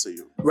gonna answer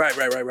you. Right.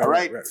 All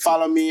right.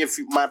 Follow me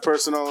my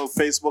personal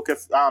Facebook.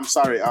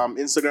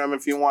 Instagram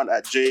if you want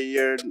at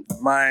J.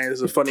 Mine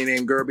is a funny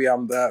name, Gerby.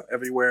 I'm that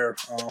everywhere.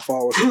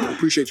 Follow us.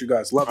 Appreciate you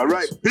guys. Love you. All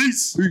right.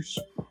 Peace.